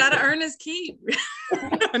 Well, he's got to earn his keep.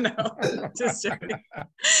 No, just joking.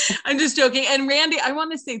 I'm just joking. And Randy, I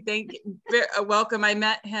want to say thank you, welcome. I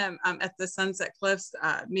met him at the Sunset Cliffs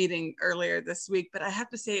meeting earlier this week, but I have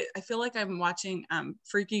to say, I feel like I'm watching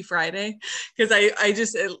Freaky Friday, because I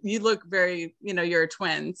just, you look very, you're a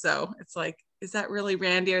twin. So it's like, is that really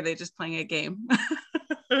Randy? Or are they just playing a game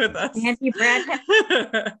with us? Randy, Brad.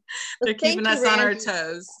 They're keeping us on our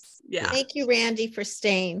toes. Yeah. Thank you, Randy, for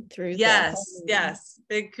staying through. Yes. Yes.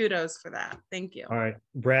 Big kudos for that. Thank you. All right,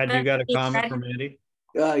 Brad, you got a comment from Andy?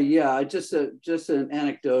 Yeah, just an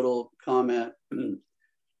anecdotal comment. You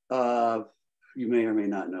may or may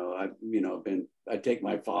not know, I take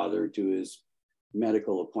my father to his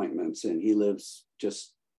medical appointments, and he lives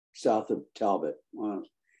just south of Talbot.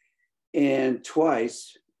 And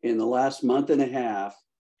twice in the last month and a half,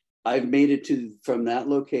 I've made it from that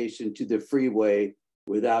location to the freeway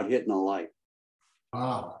without hitting a light.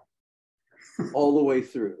 Wow. All the way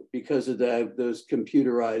through, because of those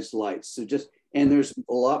computerized lights. So and there's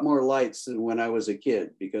a lot more lights than when I was a kid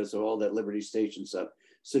because of all that Liberty Station stuff.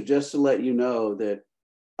 So just to let you know that,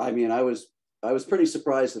 I was pretty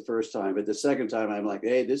surprised the first time, but the second time I'm like,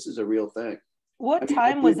 hey, this is a real thing. What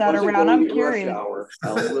time was that around? I'm curious.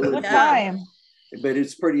 What time? But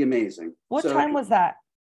it's pretty amazing. What time was that?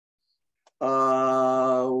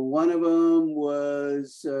 One of them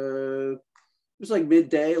was it was like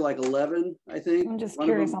midday, like 11, I think. I'm just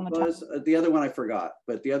curious on the time. The other one I forgot,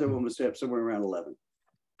 but the other one was somewhere around 11.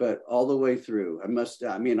 But all the way through, I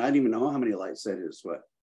didn't even know how many lights that is. What,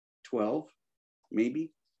 12,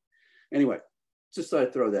 maybe? Anyway, just thought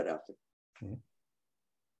I'd throw that out there.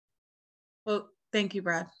 Well, thank you,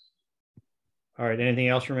 Brad. All right, anything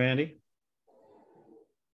else from Andy?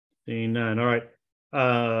 Seeing none. All right.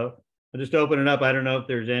 I'll just open it up. I don't know if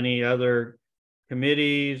there's any other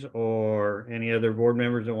committees or any other board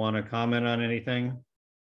members that want to comment on anything.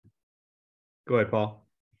 Go ahead, Paul.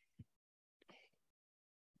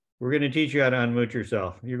 We're going to teach you how to unmute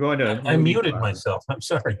yourself. You're going to. I muted myself. I'm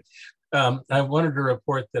sorry. I wanted to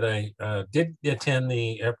report that I did attend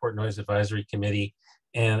the Airport Noise Advisory Committee,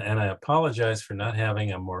 and I apologize for not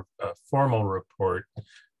having a more formal report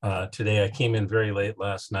today. I came in very late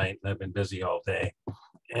last night, and I've been busy all day.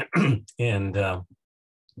 And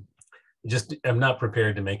just I'm not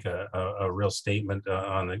prepared to make a real statement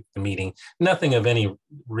on the meeting. Nothing of any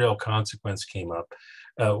real consequence came up,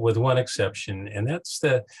 with one exception, and that's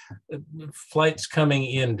the flights coming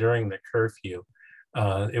in during the curfew.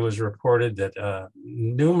 It was reported that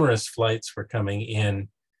numerous flights were coming in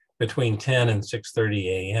between 10 and 6:30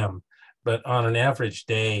 a.m., but on an average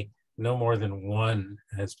day, no more than one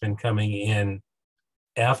has been coming in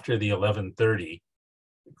after the 11:30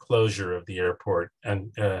 closure of the airport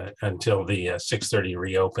and until the 6:30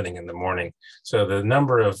 reopening in the morning. So the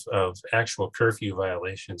number of actual curfew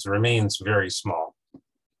violations remains very small.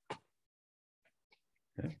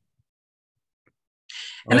 Okay.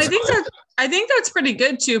 And I think that's pretty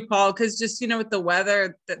good too, Paul, because just, with the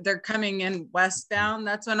weather that they're coming in westbound,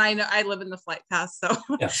 that's when I know I live in the flight path. So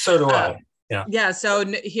yeah, so do I. Yeah. Yeah. So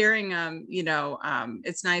hearing,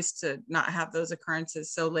 it's nice to not have those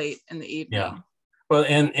occurrences so late in the evening. Yeah. Well,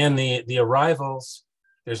 and the arrivals,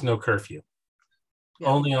 there's no curfew,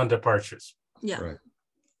 only on departures. Yeah. Right.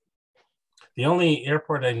 The only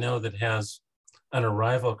airport I know that has an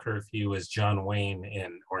arrival curfew is John Wayne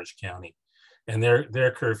in Orange County, and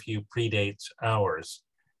their curfew predates ours,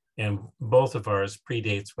 and both of ours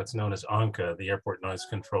predates what's known as ANCA, the Airport Noise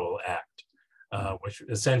Control Act, which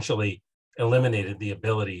essentially eliminated the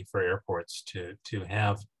ability for airports to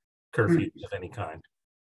have curfews of any kind.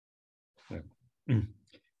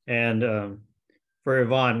 And for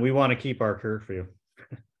Yvonne, we want to keep our curfew.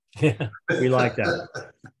 Yeah, we like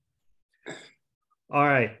that. All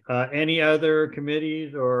right. Any other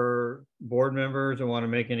committees or board members that want to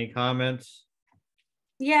make any comments?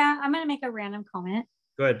 Yeah, I'm gonna make a random comment.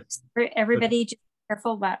 Good. For everybody, just be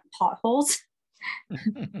careful about potholes.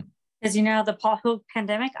 Because you know, the pothole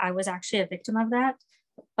pandemic, I was actually a victim of that.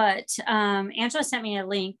 But Angela sent me a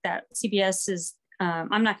link that CBS is,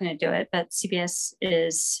 I'm not going to do it, but CBS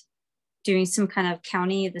is doing some kind of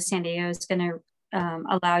county. The San Diego is going to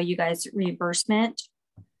allow you guys reimbursement.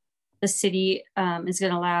 The city is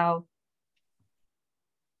going to allow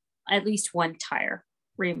at least one tire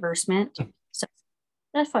reimbursement. So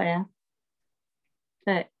that's why, yeah.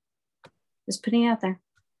 But just putting it out there.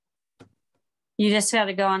 You just got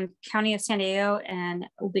to go on County of San Diego and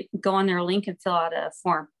go on their link and fill out a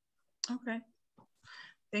form. Okay.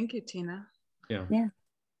 Thank you, Tina. Yeah. Yeah.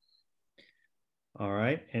 All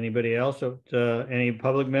right. Anybody else? Any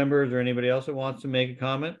public members or anybody else that wants to make a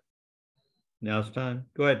comment? Now's the time.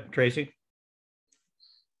 Go ahead, Tracy.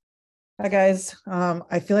 Hi guys.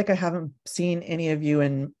 I feel like I haven't seen any of you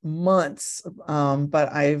in months,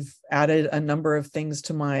 but I've added a number of things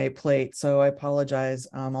to my plate, so I apologize.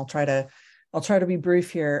 I'll try to be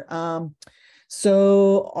brief here.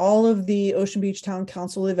 So all of the Ocean Beach Town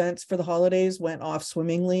Council events for the holidays went off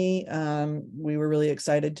swimmingly. We were really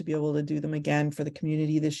excited to be able to do them again for the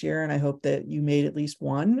community this year, and I hope that you made at least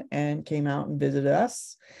one and came out and visited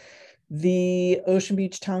us. The Ocean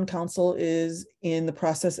Beach Town Council is in the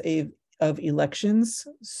process of elections.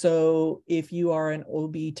 So if you are an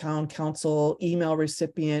OB Town Council email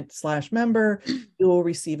recipient / member, you will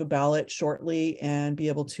receive a ballot shortly and be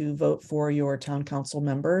able to vote for your town council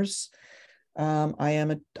members. I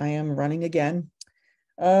am running again.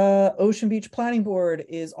 Ocean Beach Planning Board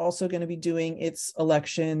is also going to be doing its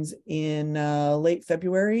elections in late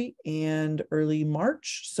February and early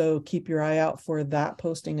March. So keep your eye out for that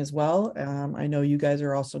posting as well. I know you guys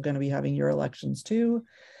are also going to be having your elections too.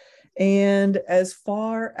 And as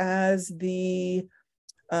far as the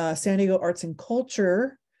San Diego Arts and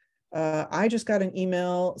Culture, I just got an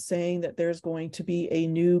email saying that there's going to be a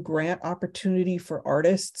new grant opportunity for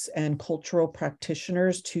artists and cultural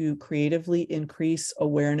practitioners to creatively increase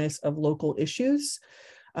awareness of local issues.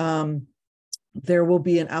 There will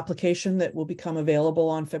be an application that will become available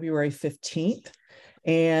on February 15th,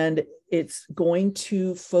 and it's going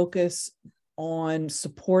to focus on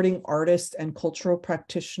supporting artists and cultural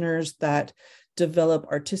practitioners that develop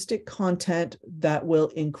artistic content that will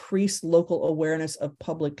increase local awareness of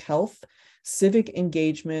public health, civic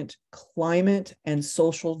engagement, climate, and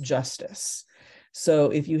social justice.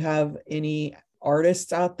 So if you have any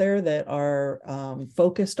artists out there that are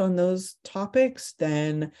focused on those topics,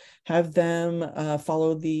 then have them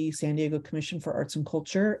follow the San Diego Commission for Arts and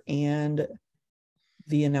Culture, and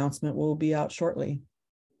the announcement will be out shortly.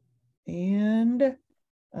 And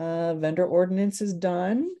vendor ordinance is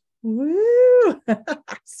done. Woo!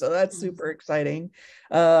 So that's super exciting.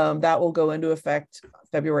 That will go into effect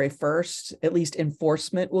February 1st. At least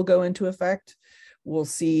enforcement will go into effect. We'll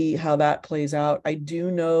see how that plays out. I do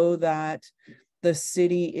know that the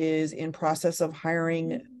city is in process of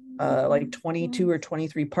hiring like 22 or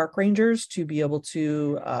 23 park rangers to be able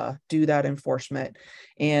to do that enforcement.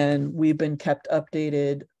 And we've been kept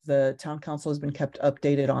updated. The town council has been kept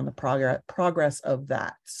updated on the progress of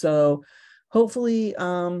that. So hopefully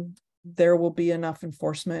there will be enough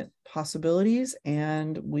enforcement possibilities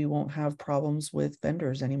and we won't have problems with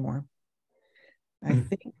vendors anymore. I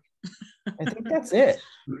think that's it.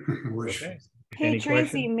 Okay. Hey, Any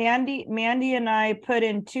Tracy, questions? Mandy and I put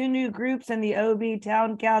in 2 new groups in the OB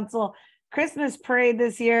Town Council Christmas parade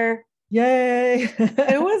this year. Yay.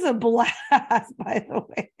 It was a blast, by the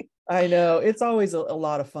way. I know, it's always a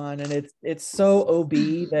lot of fun, and it's so OB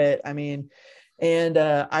that, I mean, and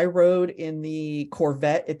I rode in the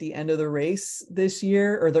Corvette at the end of the race this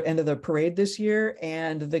year, or the end of the parade this year.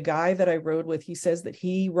 And the guy that I rode with, he says that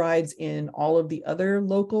he rides in all of the other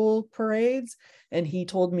local parades. And he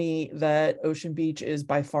told me that Ocean Beach is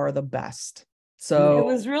by far the best. So it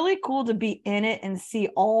was really cool to be in it and see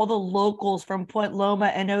all the locals from Point Loma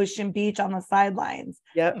and Ocean Beach on the sidelines.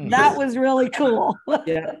 Yep. That was really cool.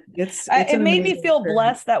 Yeah, it made me feel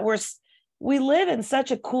blessed that we live in such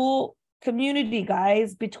a cool community,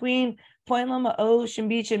 guys, between Point Loma, Ocean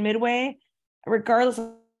Beach, and Midway. Regardless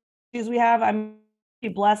of issues we have, I'm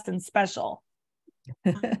blessed and special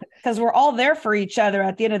because we're all there for each other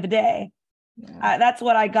at the end of the day. Yeah. That's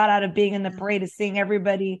what I got out of being in the parade, is seeing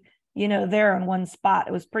everybody, there in one spot.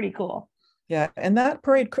 It was pretty cool. Yeah, and that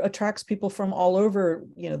parade attracts people from all over,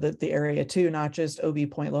 the area too, not just OB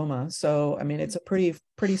Point Loma. So, I mean, it's a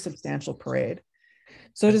pretty substantial parade.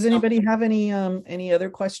 So does anybody have any other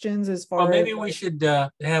questions as far Well, maybe as we should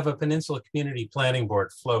have a Peninsula Community Planning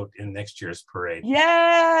Board float in next year's parade.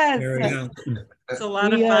 Yes. There we go. It's a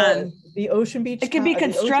lot of fun. The Ocean Beach, It could be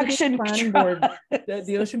construction Planning Board.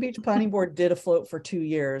 The Ocean Beach Planning Board did a float for 2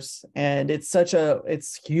 years, and it's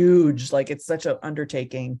huge. Like, it's such an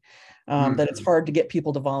undertaking that it's hard to get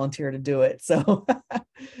people to volunteer to do it. So,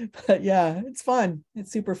 but yeah, it's fun.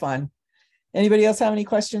 It's super fun. Anybody else have any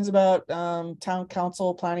questions about town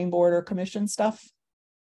council, planning board, or commission stuff?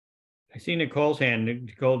 I see Nicole's hand.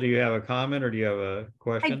 Nicole, do you have a comment or do you have a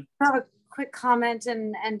question? I have a quick comment,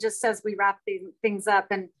 and just as we wrap these things up,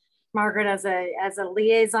 and Margaret as a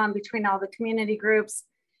liaison between all the community groups,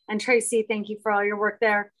 and Tracy, thank you for all your work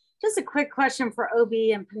there. Just a quick question for OB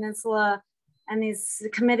and Peninsula and these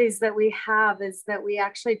committees that we have, is that we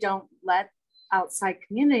actually don't let outside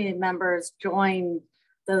community members join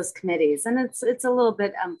those committees, and it's a little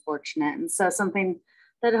bit unfortunate, and so something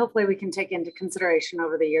that hopefully we can take into consideration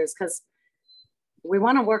over the years, because we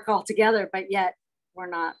want to work all together, but yet we're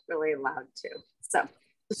not really allowed to. So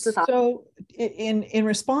So in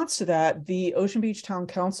response to that, the Ocean Beach Town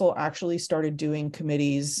Council actually started doing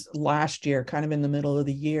committees last year, kind of in the middle of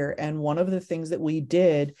the year. And one of the things that we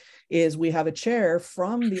did is we have a chair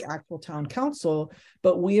from the actual town council,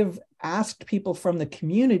 but we have asked people from the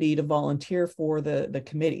community to volunteer for the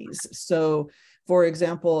committees. So for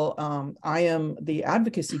example, I am the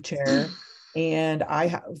advocacy chair, and I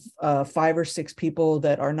have 5 or 6 people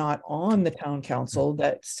that are not on the town council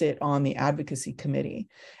that sit on the advocacy committee.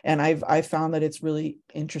 And I've found that it's really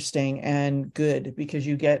interesting and good, because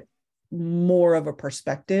you get more of a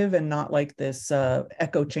perspective and not like this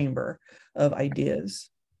echo chamber of ideas.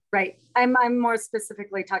 Right. I'm more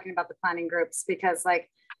specifically talking about the planning groups, because like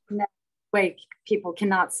no way people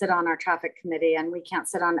cannot sit on our traffic committee and we can't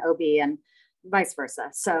sit on OB and vice versa.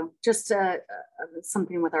 So just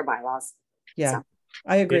something with our bylaws. Yeah, so.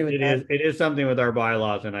 I agree with that. It is something with our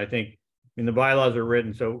bylaws, and I think, I mean, the bylaws are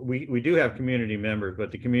written so we do have community members,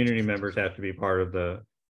 but the community members have to be part of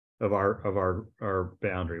our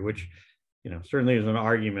boundary, which, you know, certainly is an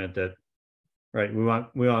argument that, right, we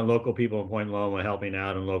want local people in Point Loma helping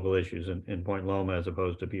out on local issues in Point Loma, as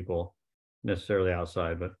opposed to people necessarily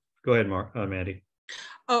outside. But go ahead, Mandy.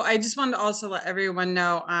 Oh, I just wanted to also let everyone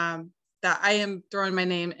know that I am throwing my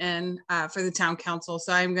name in for the town council.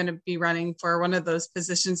 So I'm going to be running for one of those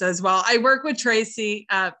positions as well. I work with Tracy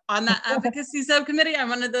on that advocacy subcommittee. I'm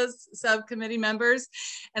one of those subcommittee members.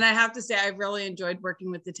 And I have to say, I've really enjoyed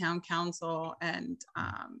working with the town council and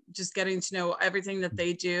just getting to know everything that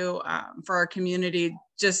they do for our community.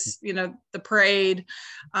 Just, you know, the parade.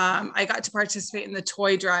 I got to participate in the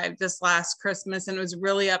toy drive this last Christmas, and it was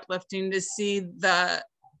really uplifting to see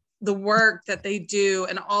the work that they do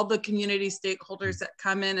and all the community stakeholders that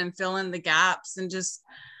come in and fill in the gaps and just,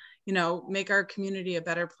 you know, make our community a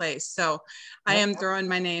better place. So I am throwing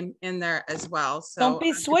my name in there as well. So don't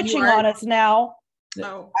be switching on us now.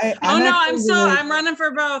 Oh, I'm running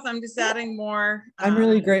for both. I'm just adding more. I'm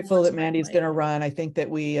really grateful that Mandy's going to run. I think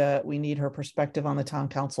that we need her perspective on the town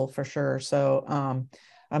council for sure. So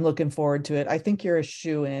I'm looking forward to it. I think you're a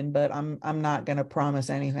shoo-in, but I'm not going to promise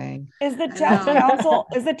anything. Is the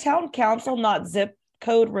town council not zip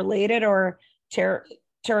code related or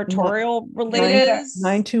territorial related?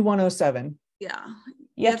 92107. Yeah.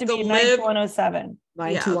 You have to be 92107.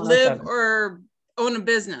 Yeah, live or own a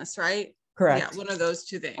business, right? Correct. Yeah, one of those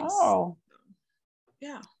two things. Oh.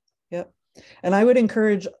 Yeah. Yep. And I would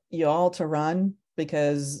encourage you all to run,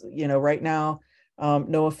 because, you know, right now,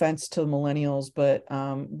 no offense to millennials, but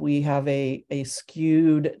we have a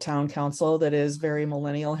skewed town council that is very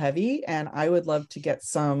millennial heavy. And I would love to get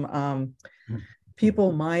some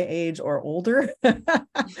people my age or older to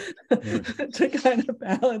kind of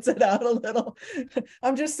balance it out a little.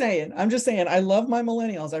 I'm just saying, I love my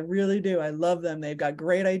millennials. I really do. I love them. They've got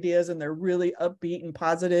great ideas and they're really upbeat and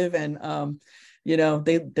positive, and you know,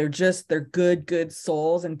 they're good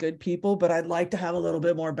souls and good people, but I'd like to have a little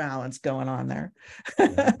bit more balance going on there.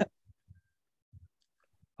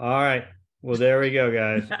 All right. Well, there we go,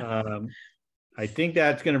 guys. I think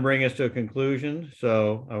that's going to bring us to a conclusion.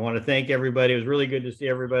 So I want to thank everybody. It was really good to see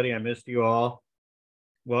everybody. I missed you all.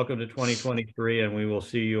 Welcome to 2023, and we will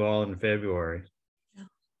see you all in February. Yeah.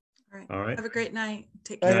 All right. All right. Have a great night.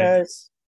 Take care. Bye, guys.